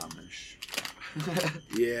be Amish.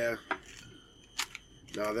 Yeah.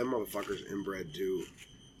 No, them motherfuckers inbred too.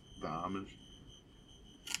 The Amish?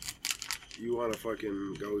 You want to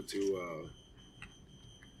fucking go to,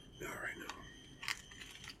 not right now.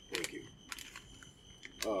 Thank you.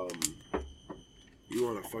 You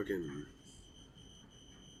want to fucking,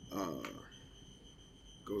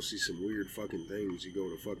 go see some weird fucking things. You go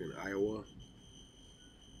to fucking Iowa.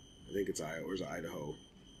 I think it's Iowa, or is it Idaho?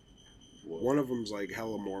 What? One of them's like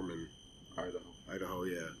hella Mormon. Idaho,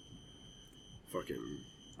 yeah. Fucking.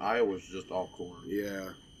 Iowa's just all corn.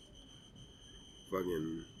 Yeah.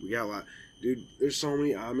 Fucking, we got a lot. Dude, there's so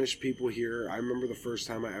many Amish people here. I remember the first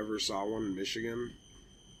time I ever saw one in Michigan.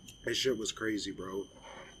 That shit was crazy, bro.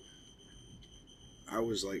 I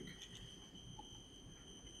was like,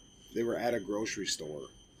 they were at a grocery store.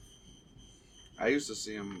 I used to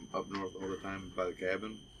see them up north all the time by the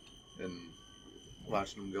cabin and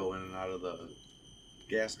watching them go in and out of the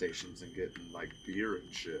gas stations and getting like beer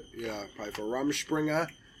and shit. Yeah, probably for Rumspringer.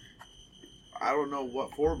 I don't know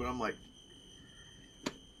what for, but I'm like,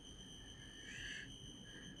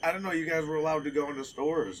 I didn't know you guys were allowed to go into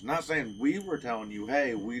stores. Not saying we were telling you,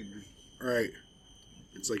 hey, Right.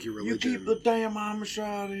 It's like your religion. You keep the damn Amish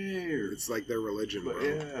out of here. It's like their religion, But bro.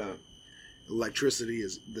 yeah. Electricity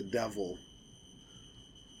is the devil.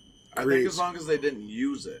 I think as long as they didn't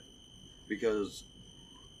use it. Because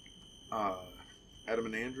Adam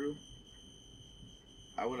and Andrew,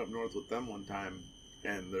 I went up north with them one time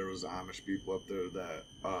and there was Amish people up there that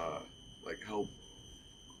like help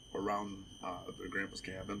around their grandpa's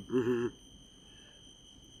cabin. Mm-hmm.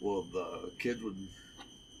 Well, the kids would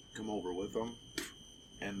come over with them,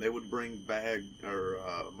 and they would bring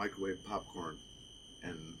microwave popcorn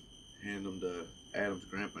and hand them to Adam's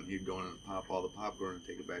grandpa, and he'd go in and pop all the popcorn and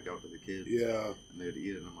take it back out to the kids. Yeah. And they'd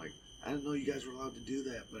eat it, and I'm like, I didn't know you guys were allowed to do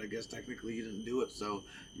that, but I guess technically you didn't do it, so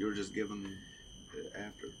you were just giving it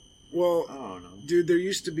after. Well, I don't know. Dude, there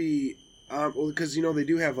used to be, because, you know, they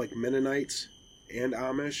do have, like, Mennonites and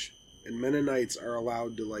Amish, and Mennonites are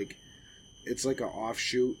allowed to, like, it's like an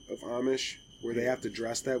offshoot of Amish, where they have to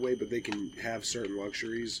dress that way, but they can have certain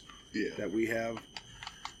luxuries that we have.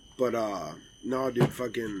 But, no, dude,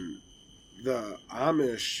 fucking, the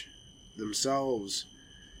Amish themselves,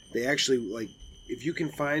 they actually, like, if you can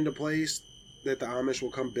find a place that the Amish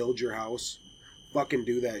will come build your house, fucking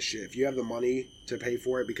do that shit. If you have the money to pay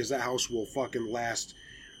for it, because that house will fucking last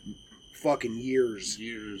fucking years.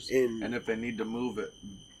 And if they need to move it,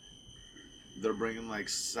 they're bringing like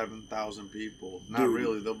 7,000 people. Not dude,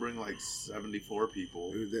 really. They'll bring like 74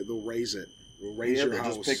 people. They'll raise it. They'll raise your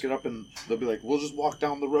house. They'll just pick it up and they'll be like, we'll just walk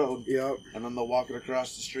down the road. Yep. And then they'll walk it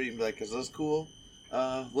across the street and be like, is this cool?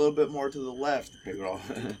 A little bit more to the left. Pick it off.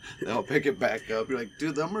 They'll pick it back up. You're like,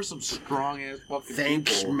 dude, them are some strong ass fucking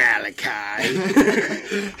Thanks, people. Malachi.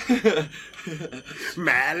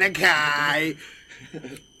 Malachi.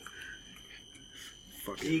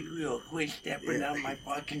 Fucking Ezekiel, quit stepping on my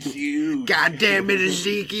fucking shoes. God damn it,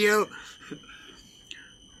 Ezekiel.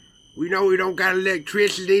 We know we don't got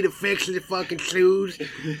electricity to fix the fucking shoes.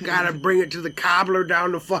 Gotta bring it to the cobbler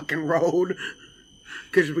down the fucking road.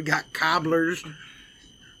 Because we got cobblers.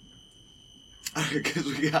 Because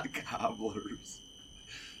we got cobblers.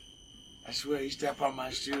 I swear, you step on my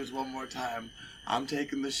shoes one more time, I'm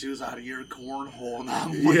taking the shoes out of your cornhole and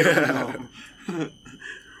I'm them.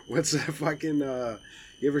 What's that fucking,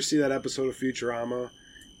 you ever see that episode of Futurama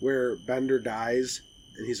where Bender dies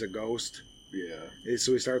and he's a ghost? Yeah. And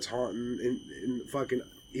so he starts haunting and fucking,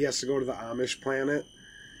 he has to go to the Amish planet.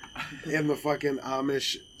 And the fucking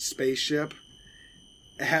Amish spaceship,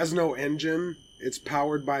 it has no engine. It's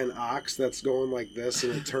powered by an ox that's going like this,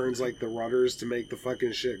 and it turns like the rudders to make the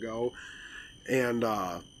fucking shit go. And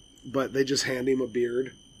but they just hand him a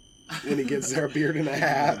beard when he gets there, a beard and a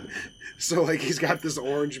hat. So like he's got this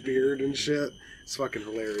orange beard and shit. It's fucking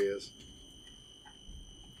hilarious.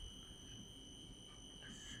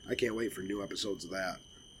 I can't wait for new episodes of that.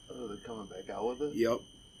 Oh, they're coming back out with it? Yep.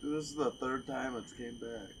 Dude, this is the third time it's came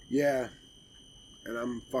back. Yeah. And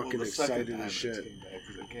I'm fucking the excited second time as shit. It came back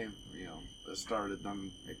because it came, you know, it started,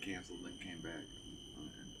 then it canceled, then came back.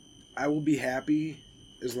 I will be happy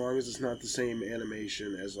as long as it's not the same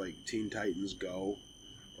animation as like Teen Titans Go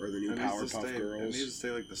or the new Powerpuff Girls. It needs to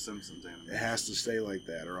stay like the Simpsons animation. It has to stay like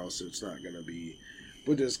that, or else it's not gonna be.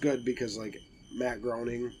 But it's good because like Matt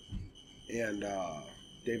Groening and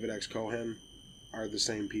David X. Cohen are the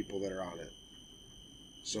same people that are on it.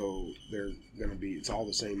 So they're gonna be. It's all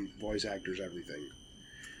the same voice actors, everything.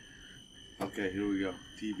 Okay, here we go.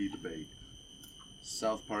 TV debate.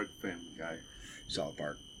 South Park, Family Guy. South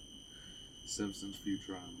Park. Simpsons,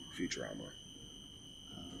 Futurama.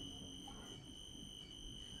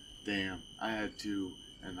 Damn, I had two,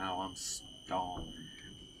 and now I'm stoned.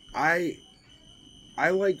 I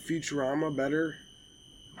like Futurama better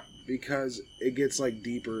because it gets like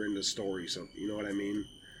deeper into story. So you know what I mean?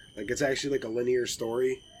 Like it's actually like a linear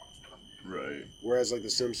story. Right. Whereas like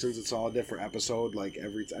The Simpsons, it's all a different episode. Like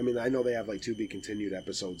I mean, I know they have like to be continued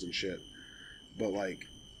episodes and shit, but like,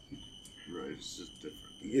 right, it's just different.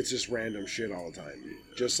 It's just random shit all the time.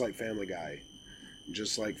 Yeah. Just like Family Guy,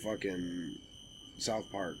 just like fucking South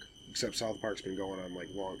Park. Except South Park's been going on like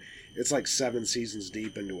long. It's like 7 seasons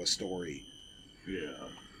deep into a story. Yeah.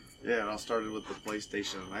 Yeah, it all started with the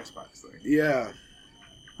PlayStation and Xbox thing. Yeah.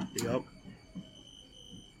 Yep.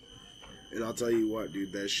 And I'll tell you what,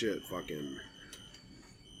 dude, that shit fucking...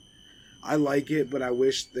 I like it, but I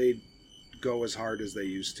wish they'd go as hard as they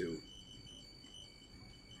used to.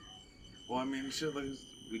 Well, I mean, shit, like,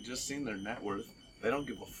 we just seen their net worth. They don't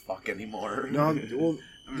give a fuck anymore. No, well...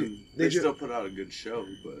 I mean, they still put out a good show,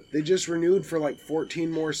 but... They just renewed for like 14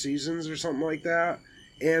 more seasons or something like that,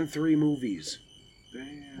 and 3 movies.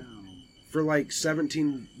 Damn. For like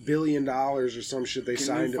 $17 billion or some shit they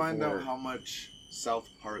signed it for. Can you find out how much South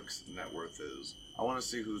Park's net worth is? I want to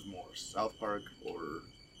see who's more, South Park or...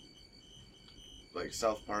 Like,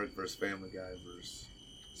 South Park versus Family Guy versus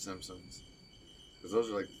Simpsons. Because those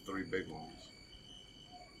are like the 3 big ones.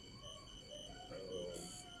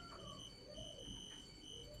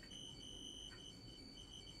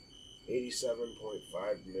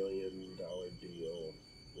 $87.5 million deal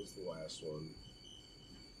was the last one.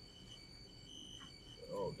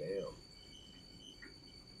 Oh, damn.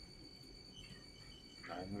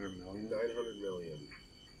 900 million? 900 million.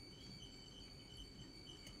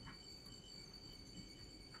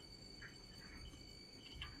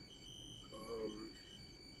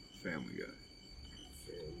 Family Guy.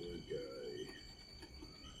 Family Guy.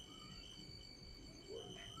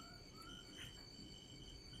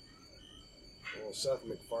 Well, Seth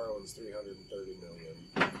MacFarlane's 330 million.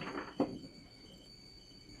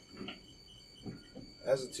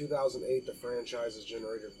 As of 2008, the franchise has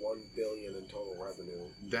generated $1 billion in total revenue.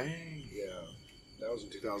 Dang. Yeah, that was in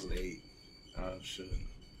 2008. Oh shit.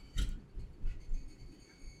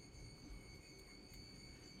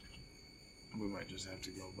 We might just have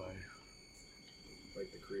to go by.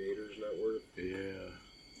 Like the Creators Network? Yeah.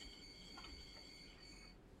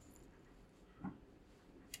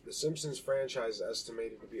 The Simpsons franchise is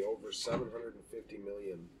estimated to be over $750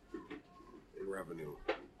 million in revenue.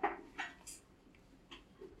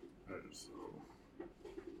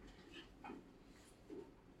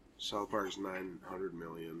 South Park's 900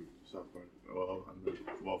 million. South Park.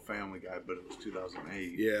 Well, Family Guy, but it was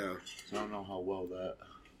 2008. Yeah. So I don't know how well that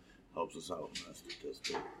helps us out in that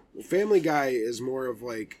statistic. Well, Family Guy is more of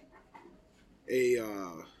like a.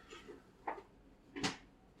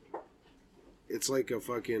 It's like a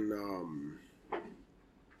fucking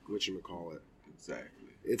whatchamacallit. Exactly.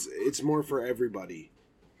 It's more for everybody.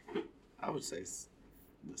 I would say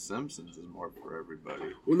The Simpsons is more for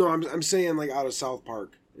everybody. Well, no, I'm saying like out of South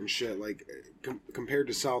Park and shit. Like compared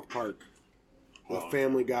to South Park, the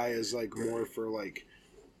Family Guy is like more for like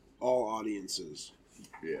all audiences.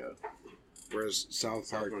 Yeah. Whereas South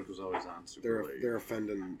Park was always on super late. They're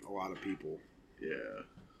offending a lot of people. Yeah.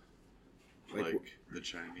 Like the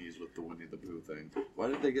Chinese with the Winnie the Pooh thing. Why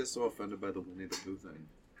did they get so offended by the Winnie the Pooh thing?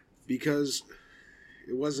 Because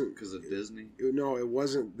it wasn't... Because of Disney? No, it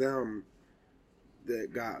wasn't them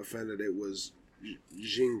that got offended. It was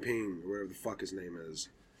Jinping, or whatever the fuck his name is.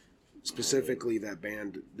 Specifically that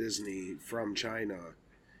banned Disney from China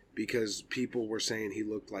because people were saying he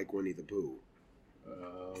looked like Winnie the Pooh.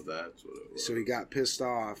 Oh, that's what it was. So he got pissed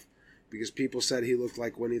off because people said he looked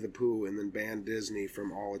like Winnie the Pooh and then banned Disney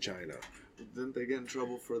from all of China. Didn't they get in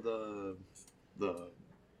trouble for the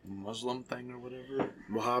Muslim thing or whatever?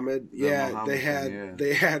 Muhammad?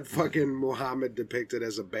 They had fucking Muhammad depicted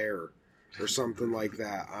as a bear or something like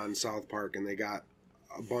that on South Park, and they got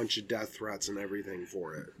a bunch of death threats and everything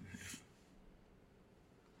for it.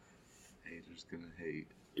 Haters gonna hate.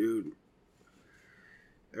 Dude,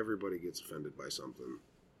 everybody gets offended by something.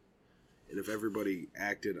 And if everybody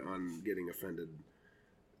acted on getting offended,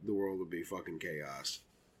 the world would be fucking chaos.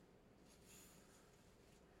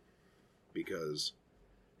 Because...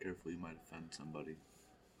 Careful, you might offend somebody.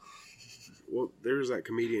 Well, there's that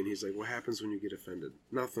comedian. He's like, what happens when you get offended?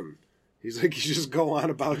 Nothing. He's like, you just go on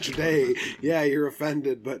about your day. Yeah, you're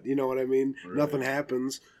offended, but you know what I mean? Right. Nothing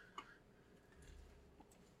happens.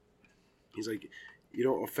 He's like, you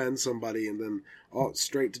don't offend somebody and then,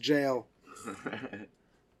 straight to jail.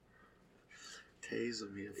 Tase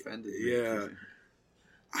him, he offended me. Yeah.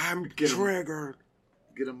 I'm triggered.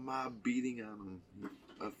 Get a mob beating on him.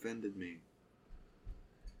 He offended me.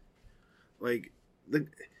 Like,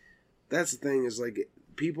 that's the thing is, like,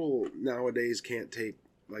 people nowadays can't take,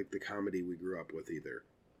 like, the comedy we grew up with either.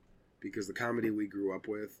 Because the comedy we grew up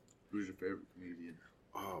with... Who's your favorite comedian?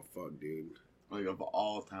 Oh, fuck, dude. Like, of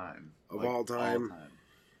all time. Of all time?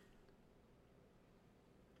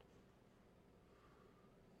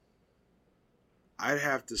 I'd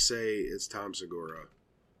have to say it's Tom Segura.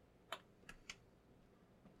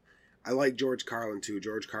 I like George Carlin, too.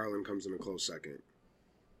 George Carlin comes in a close second.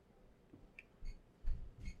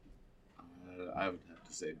 I would have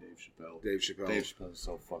to say Dave Chappelle. Dave Chappelle. Dave Chappelle's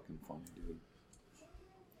so fucking funny, dude.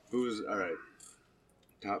 Who's... Alright.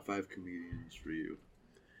 Top 5 comedians for you.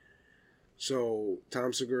 So,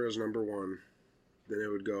 Tom Segura's number 1. Then it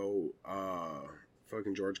would go,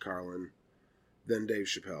 fucking George Carlin. Then Dave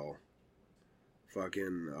Chappelle.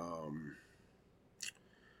 Fucking,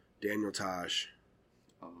 Daniel Tosh.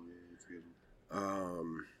 Oh, yeah, that's good.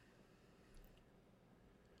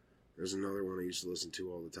 There's another one I used to listen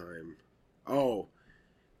to all the time. Oh,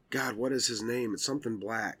 God, what is his name? It's something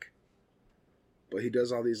black. But he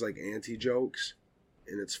does all these, like, anti-jokes.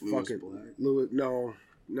 And it's Louis fucking... Black?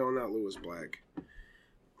 No, not Louis Black.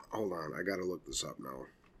 Hold on, I gotta look this up now.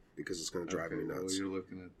 Because it's gonna drive me nuts. Well, you're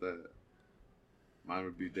looking at that. Mine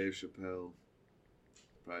would be Dave Chappelle.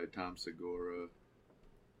 Probably Tom Segura.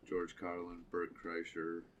 George Carlin. Bert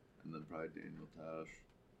Kreischer. And then probably Daniel Tosh.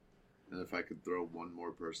 And if I could throw one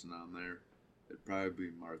more person on there, it'd probably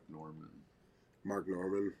be Mark Norman. Mark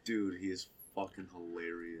Norman? Dude, he is fucking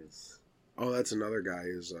hilarious. Oh, that's another guy,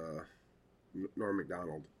 is Norm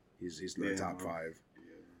Macdonald. He's in the top 5. Yeah,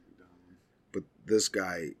 Macdonald. But this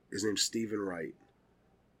guy, his name's Stephen Wright.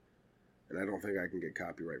 And I don't think I can get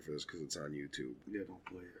copyright for this because it's on YouTube. Yeah, don't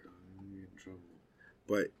play it. You get in trouble.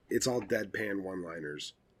 But it's all deadpan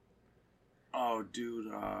one-liners. Oh,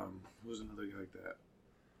 dude, who's another guy like that?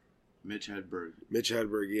 Mitch Hedberg. Mitch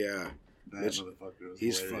Hedberg, yeah. That Mitch, motherfucker was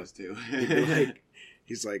he's hilarious, too.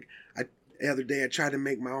 he's like, the other day I tried to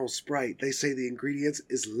make my own Sprite. They say the ingredients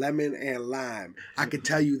is lemon and lime. I can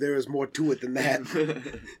tell you there is more to it than that.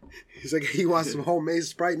 He's like, he wants some homemade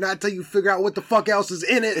Sprite, not until you figure out what the fuck else is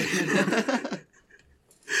in it.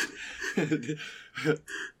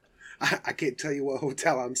 I can't tell you what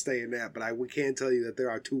hotel I'm staying at, but we can tell you that there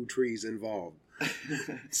are 2 trees involved.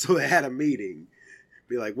 So they had a meeting.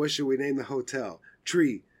 Be like, what should we name the hotel?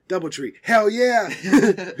 Tree. Double tree. Hell yeah.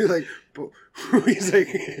 Be like, he's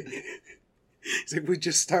like, we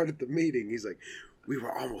just started the meeting. He's like, we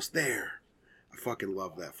were almost there. I fucking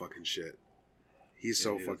love that fucking shit. He's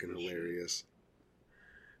so fucking hilarious. Shit.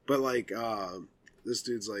 But like, this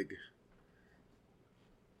dude's like,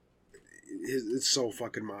 it's so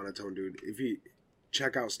fucking monotone, dude. If you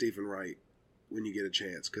check out Stephen Wright when you get a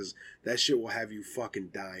chance, because that shit will have you fucking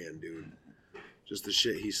dying, dude. Just the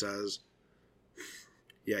shit he says.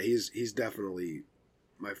 Yeah, he's definitely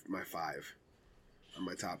my 5 on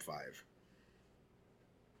my top 5. I'm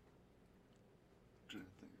trying to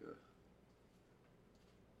think of.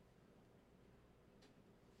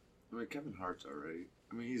 I mean, Kevin Hart's alright.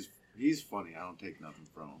 I mean, he's funny. I don't take nothing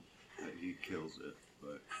from him. Like, he kills it.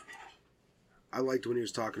 But I liked when he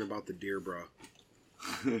was talking about the deer, bro.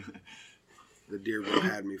 The deer, bro,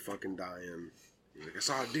 had me fucking dying. He's like, I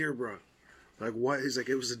saw a deer, bro. Like, what? He's like,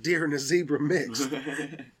 it was a deer and a zebra mixed.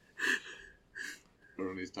 Or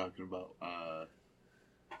when he's talking about,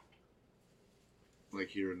 like,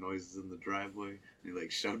 hearing noises in the driveway. He,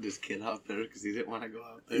 like, shoved his kid out there because he didn't want to go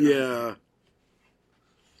out there. Yeah.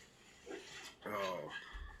 Oh.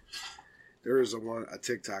 There was a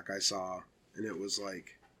TikTok I saw, and it was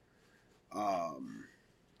like,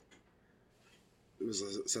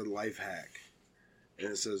 it said life hack. And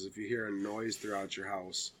it says, if you hear a noise throughout your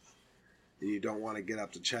house, and you don't want to get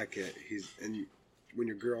up to check it, when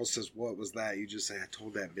your girl says, what was that? You just say, I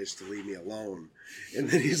told that bitch to leave me alone. And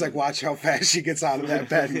then he's like, watch how fast she gets out of that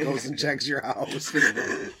bed and goes and checks your house.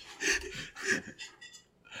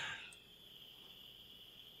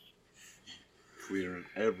 We are in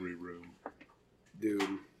every room.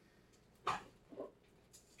 Dude.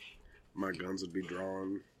 My guns would be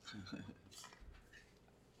drawn.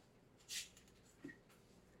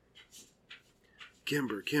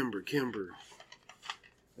 Kimber, Kimber, Kimber.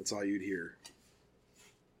 That's all you'd hear.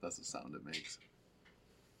 That's the sound it makes.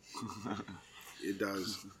 It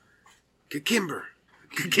does. Kimber,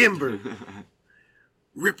 Kimber.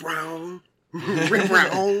 Rip round. Rip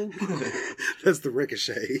round. That's the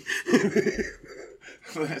ricochet.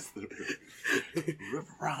 That's the rip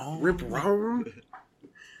round. Rip round.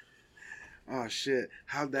 Oh shit.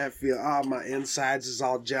 How'd that feel? Oh, my insides is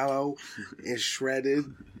all jello and shredded.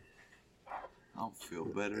 I don't feel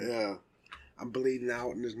better. Yeah. I'm bleeding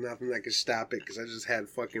out and there's nothing that can stop it because I just had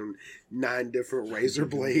fucking 9 different razor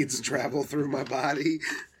blades travel through my body.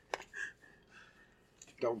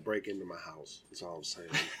 Don't break into my house. That's all I'm saying.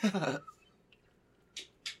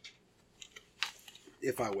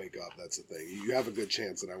 If I wake up, that's the thing. You have a good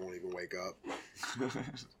chance that I won't even wake up.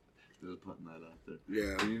 Just putting that out there.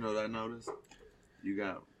 Yeah. And you know that I noticed? You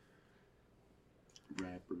got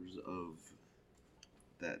wrappers of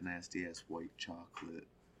that nasty ass white chocolate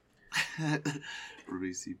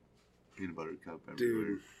Reese's peanut butter cup everywhere.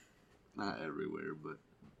 Dude. Not everywhere, but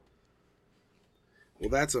Well,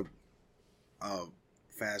 that's a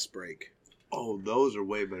fast break. oh, those are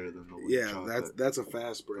way better than the white chocolate. that's a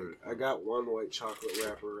fast break. I got one white chocolate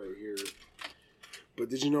wrapper right here. But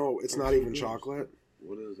did you know it's not even chocolate?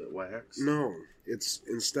 What is it? Wax? No. It's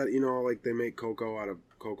instead, like they make cocoa out of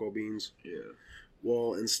cocoa beans? Yeah.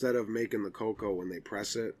 Well, instead of making the cocoa when they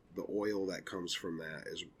press it, the oil that comes from that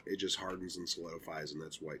it just hardens and solidifies, and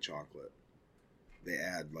that's white chocolate. They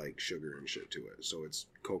add like sugar and shit to it, so it's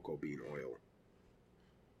cocoa bean oil.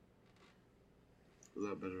 Is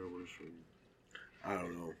that better or worse for you? I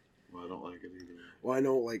don't know. Well, I don't like it either. Well, I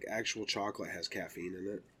know like actual chocolate has caffeine in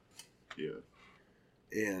it. Yeah.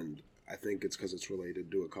 And I think it's because it's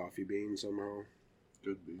related to a coffee bean somehow.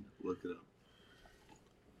 Could be. Look it up.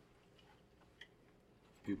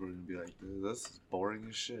 People are going to be like, dude, this is boring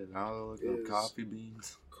as shit. Now they look up coffee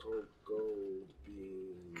beans. Cocoa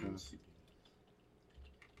bean. beans.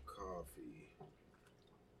 Coffee.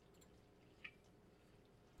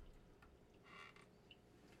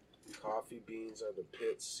 Coffee beans are the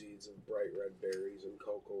pits, seeds of bright red berries, and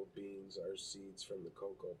cocoa beans are seeds from the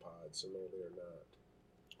cocoa pod, so no, they're not.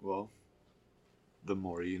 Well, the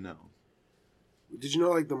more you know. Did you know,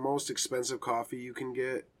 like, the most expensive coffee you can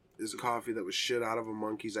get is coffee that was shit out of a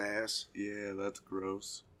monkey's ass? Yeah, that's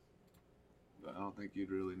gross. I don't think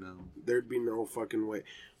you'd really know. There'd be no fucking way.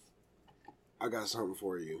 I got something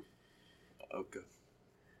for you. Okay.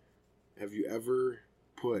 Have you ever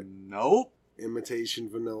put Nope. imitation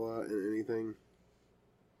vanilla in anything?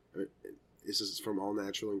 This is from all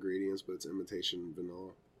natural ingredients, but it's imitation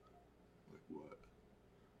vanilla. Like what?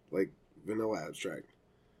 Like vanilla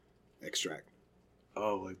extract.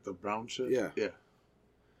 Oh, like the brown shit? Yeah. Yeah.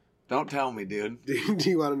 Don't tell me, dude. Do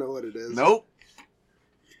you want to know what it is? Nope.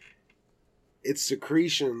 It's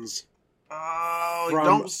secretions. Oh,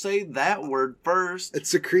 don't say that word first. It's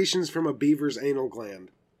secretions from a beaver's anal gland.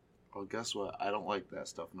 Oh, guess what? I don't like that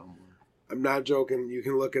stuff no more. I'm not joking. You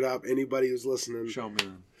can look it up. Anybody who's listening. Show me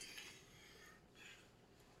then.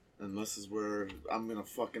 And this is where I'm going to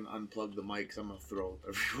fucking unplug the mic because I'm going to throw it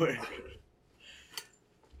everywhere.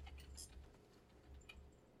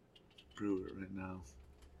 Brew it right now.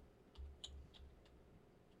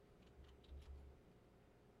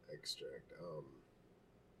 Extract.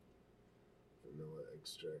 Vanilla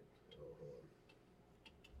extract. Oh, hold on.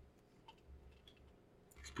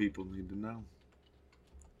 Because people need to know.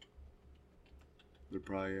 They're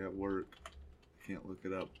probably at work. Can't look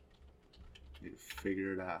it up. Need to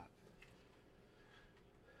figure it out.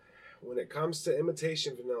 When it comes to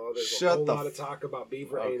imitation vanilla, there's Shut a whole the lot of talk about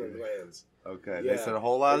beaver anal glands. Okay, Yeah. they said a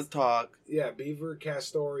whole lot of talk. Yeah, beaver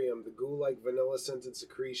castoreum, the goo-like vanilla-scented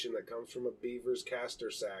secretion that comes from a beaver's castor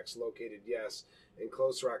sacs, located, yes, in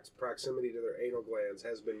close proximity to their anal glands,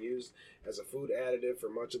 has been used as a food additive for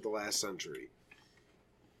much of the last century.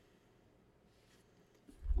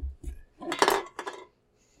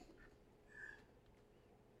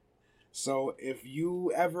 So, if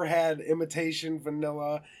you ever had imitation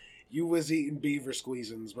vanilla, you was eating beaver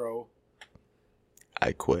squeezins, bro.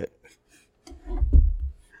 I quit.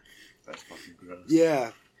 That's fucking gross.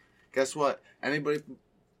 Yeah. Guess what?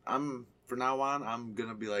 From now on, I'm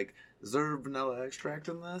gonna be like, is there vanilla extract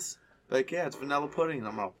in this? Like, yeah, it's vanilla pudding.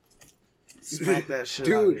 I'm gonna smack that shit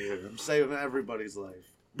out of here. I'm saving everybody's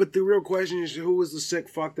life. But the real question is, who was the sick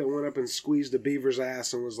fuck that went up and squeezed a beaver's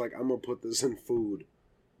ass and was like, I'm gonna put this in food?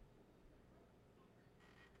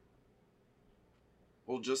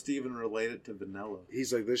 Well, just to even relate it to vanilla.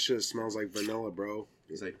 He's like, this shit smells like vanilla, bro.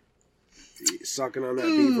 He's like, sucking on that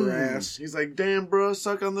beaver ass. He's like, damn, bro,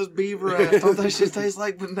 suck on this beaver ass. Don't that shit taste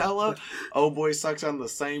like vanilla? Oh, boy sucks on the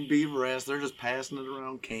same beaver ass. They're just passing it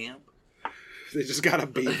around camp. They just got a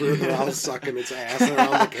beaver. They're all sucking its ass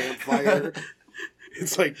around the campfire.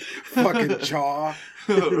 It's like fucking Chaw.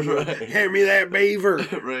 Right. Hand me that beaver.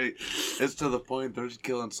 Right. It's to the point they're just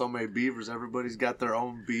killing so many beavers. Everybody's got their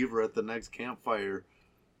own beaver at the next campfire.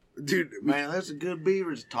 Dude, man, that's a good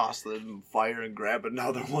beaver. Just toss it in the fire and grab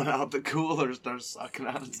another one out the cooler and start sucking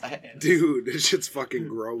on its ass. Dude, this shit's fucking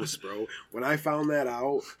gross, bro. When I found that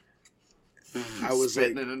out, I was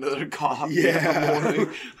spitting like, in another coffee. yeah. In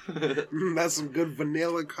the morning. That's some good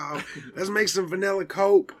vanilla coffee. Let's make some vanilla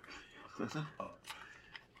Coke. Dude,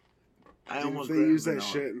 if they use that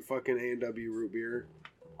shit in fucking A&W root beer.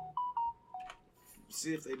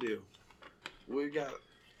 See if they do. We got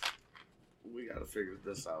to figure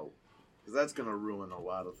this out. Because that's going to ruin a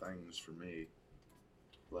lot of things for me.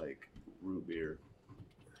 Like root beer.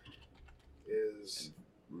 And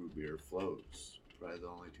root beer floats. Probably the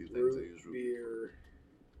only two things I use root beer.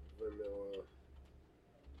 Vanilla,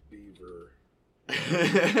 beaver.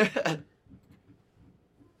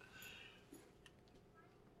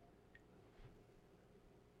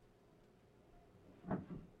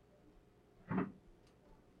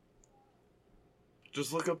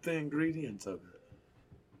 Just look up the ingredients of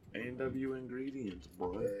it. A&W ingredients,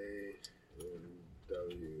 boy.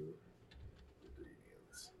 A&W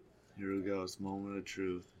ingredients. Here we go. It's moment of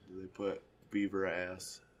truth. They put beaver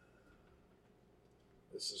ass.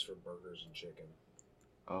 This is for burgers and chicken.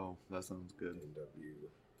 Oh, that sounds good. A&W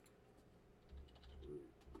root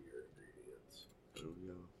beer ingredients. There we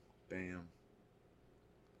go. Bam.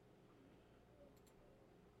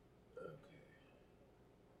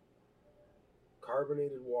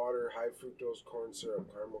 Carbonated water, high fructose corn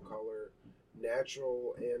syrup, caramel color,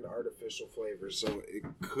 natural and artificial flavors. So it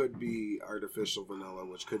could be artificial vanilla,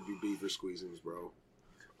 which could be beaver squeezings, bro.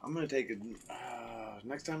 I'm going to take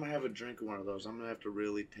next time I have a drink of one of those, I'm going to have to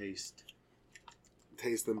really taste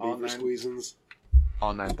them beaver squeezings.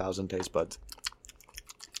 All 9,000 taste buds.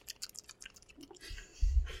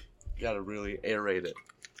 Gotta really aerate it.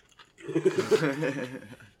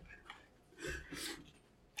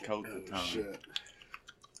 Coat the tongue. Shit.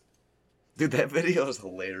 Dude, that video is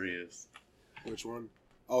hilarious. Which one?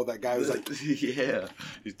 Oh, that guy was like... Yeah.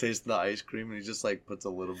 He tastes the ice cream and he just like puts a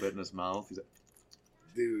little bit in his mouth. He's like...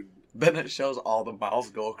 Dude. Then it shows all the mouths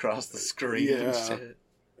go across the screen and shit.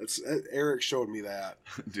 Eric showed me that.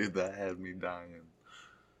 Dude, that had me dying.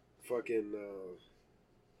 Fucking,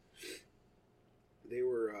 they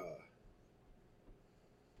were,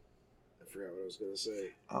 I forgot what I was going to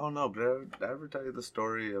say. I don't know, but did I ever tell you the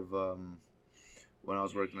story of, when I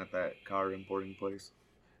was working at that car importing place?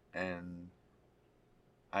 And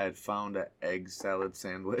I had found an egg salad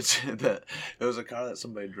sandwich that it was a car that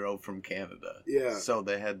somebody drove from Canada. Yeah. So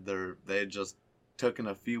they had just taken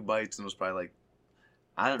a few bites and was probably like,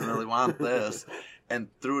 I didn't really want this, and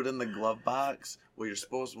threw it in the glove box. Well, you're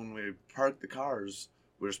supposed, when we parked the cars,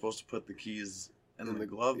 we were supposed to put the keys in the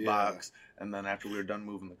glove box, and then after we were done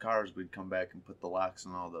moving the cars, we'd come back and put the locks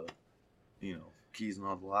and all the, keys and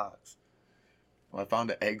all the locks. Well, I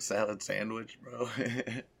found an egg salad sandwich, bro,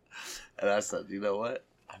 and I said, you know what?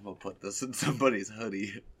 I'm gonna put this in somebody's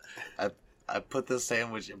hoodie. I put this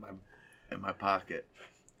sandwich in my pocket.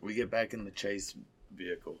 We get back in the chase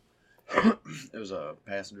vehicle. It was a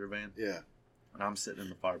passenger van. Yeah. And I'm sitting in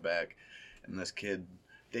the far back, and this kid,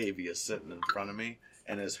 Davey, is sitting in front of me,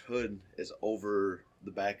 and his hood is over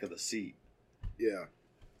the back of the seat. Yeah.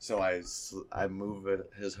 So I move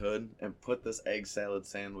his hood and put this egg salad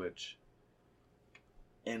sandwich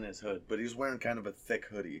in his hood. But he was wearing kind of a thick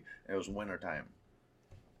hoodie, and it was wintertime.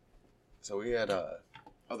 So he had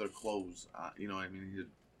other clothes on, you know what I mean? He had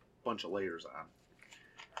a bunch of layers on.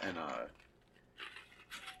 And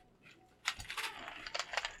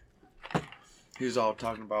he was all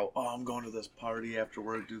talking about, oh, I'm going to this party after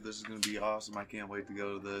work, dude. This is going to be awesome. I can't wait to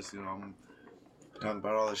go to this. I'm talking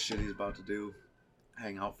about all the shit he's about to do.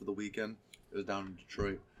 Hang out for the weekend. It was down in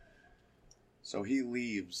Detroit. So he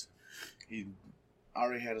leaves. He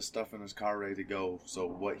already had his stuff in his car ready to go. So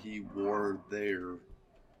what he wore there,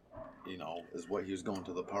 is what he was going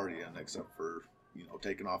to the party in, except for,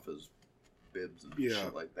 taking off his bibs and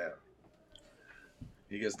shit like that.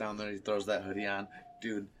 He gets down there, he throws that hoodie on.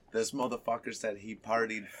 Dude, this motherfucker said he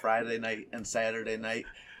partied Friday night and Saturday night.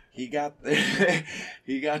 He got there,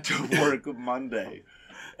 he got to work Monday,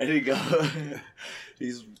 and he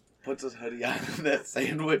puts his hoodie on, and that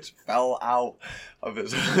sandwich fell out of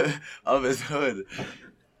his hood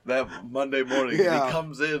that Monday morning. Yeah. He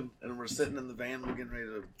comes in, and we're sitting in the van, we're getting ready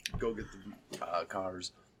to go get the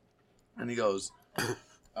cars, and he goes,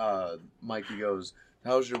 Mikey goes,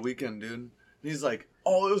 "How was your weekend, dude?" And he's like,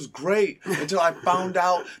 "Oh, it was great until I found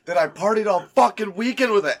out that I partied all fucking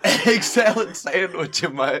weekend with an egg salad sandwich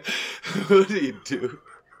in my hoodie, dude."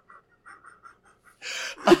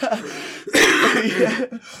 Yeah.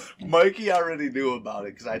 Mikey already knew about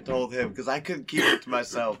it because I told him, because I couldn't keep it to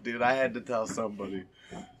myself, dude. I had to tell somebody.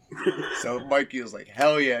 So Mikey was like,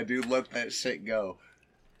 "Hell yeah, dude, let that shit go."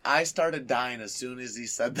 I started dying as soon as he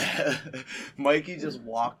said that. Mikey just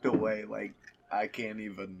walked away like, I can't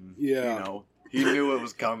even, he knew it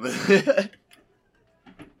was coming.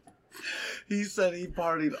 He said he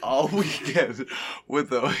partied all weekend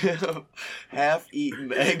with a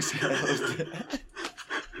half-eaten egg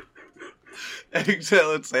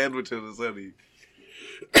salad sandwich in his hoodie.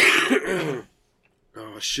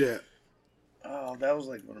 Oh, shit. Oh, that was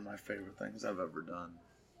like one of my favorite things I've ever done.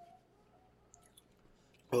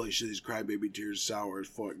 Holy shit, these crybaby tears sour as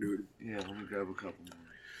fuck, dude. Yeah, let me grab a couple more.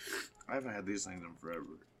 I haven't had these things in forever.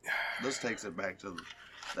 This takes it back to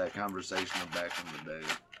that conversation of back in the day.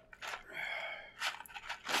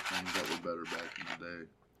 Like things that were better back in the day.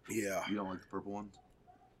 Yeah. You don't like the purple ones?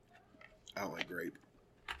 I don't like grape.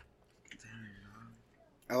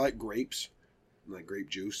 I like grapes. I like grape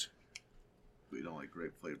juice. But you don't like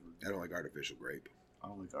grape flavor? I don't like artificial grape. I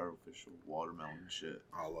don't like artificial watermelon shit.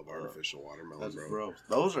 I love artificial watermelon, that's bro. Gross.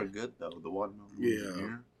 Those are good, though. The watermelon ones in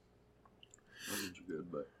here. Those are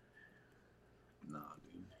good, but... Nah,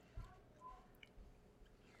 dude.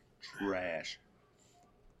 Trash.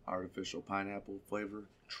 Artificial pineapple flavor,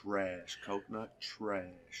 trash. Coconut,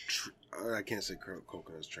 trash. I can't say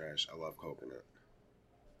coconut's trash. I love coconut.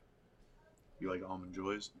 You like Almond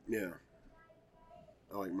Joys? Yeah.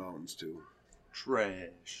 I like mountains, too.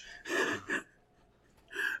 Trash.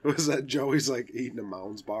 Was that Joey's like eating a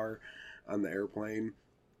Mounds bar on the airplane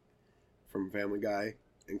from Family Guy?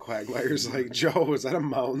 And Quagmire's like, "Joe, is that a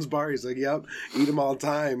Mounds bar?" He's like, "Yep, eat them all the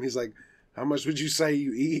time." He's like, how much would you say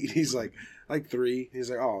you eat? He's like 3. He's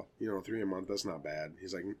like, oh, 3 a month, that's not bad.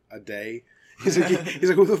 He's like, a day? He's like,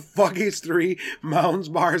 who the fuck eats 3 Mounds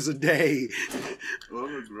bars a day?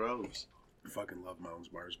 Those are gross. I fucking love Mounds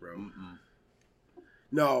bars, bro. Mm-mm.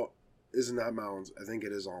 No, it's not Mounds. I think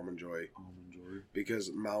it is Almond Joy. Almond Joy?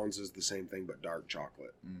 Because Mounds is the same thing but dark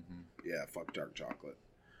chocolate. Mm-hmm. Yeah, fuck dark chocolate.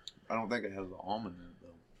 I don't think it has the almond in it,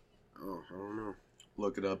 though. Oh, I don't know.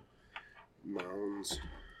 Look it up. Mounds.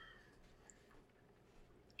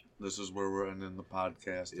 This is where we're ending the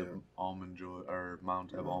podcast. Yeah. Of Almond Joy, or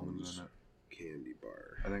Mounds have almonds in it. Candy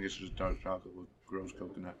bar. I think it's just dark chocolate with gross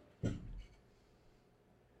coconut.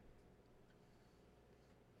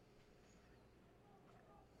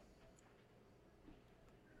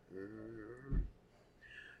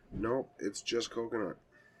 Nope, it's just coconut.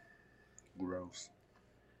 Gross.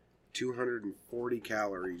 240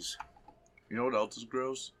 calories. You know what else is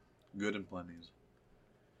gross? Good and Plenty's.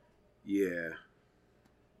 Yeah.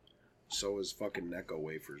 So is fucking Necco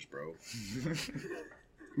wafers, bro.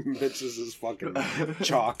 Bitches is fucking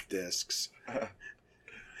chalk discs.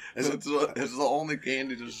 It's the only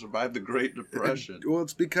candy to survive the Great Depression. Well,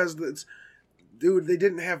 it's because dude, they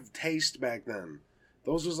didn't have taste back then.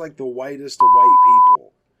 Those was like the whitest of white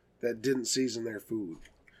people that didn't season their food.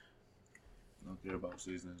 Don't care about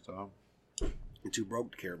seasonings, Tom. You're too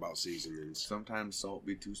broke to care about seasonings. Sometimes salt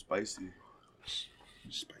be too spicy.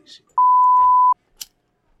 Spicy.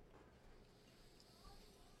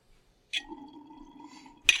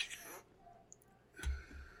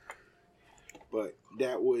 But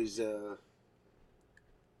that was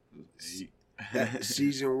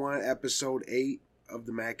season 1, episode 8 of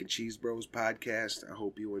the Mac and Cheese Bros podcast. I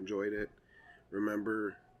hope you enjoyed it.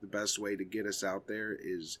 Remember, the best way to get us out there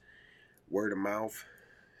is word of mouth.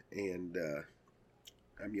 And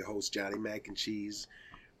I'm your host, Johnny Mac and Cheese,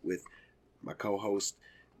 with my co-host,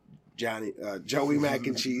 Joey Mac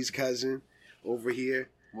and Cheese cousin over here.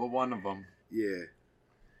 Well, one of them. Yeah.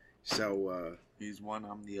 So he's one,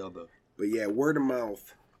 I'm the other. But yeah, word of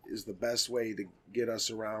mouth is the best way to get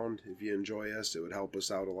us around. If you enjoy us, it would help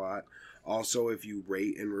us out a lot. Also, if you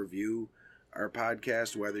rate and review our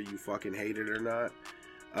podcast, whether you fucking hate it or not,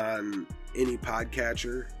 on any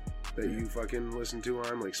podcatcher that you fucking listen to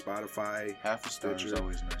on, like Spotify. Half a star is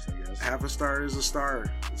always nice, I guess. Half a star is a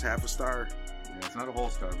star. It's half a star. Yeah, it's not a whole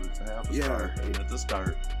star, but it's a half a star. And it's a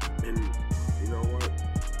start. And you know what?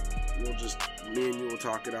 Me and you will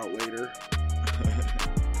talk it out later.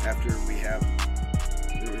 After we have,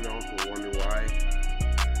 we'll wonder why.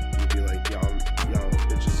 We'll be like, y'all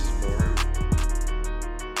bitches is boring.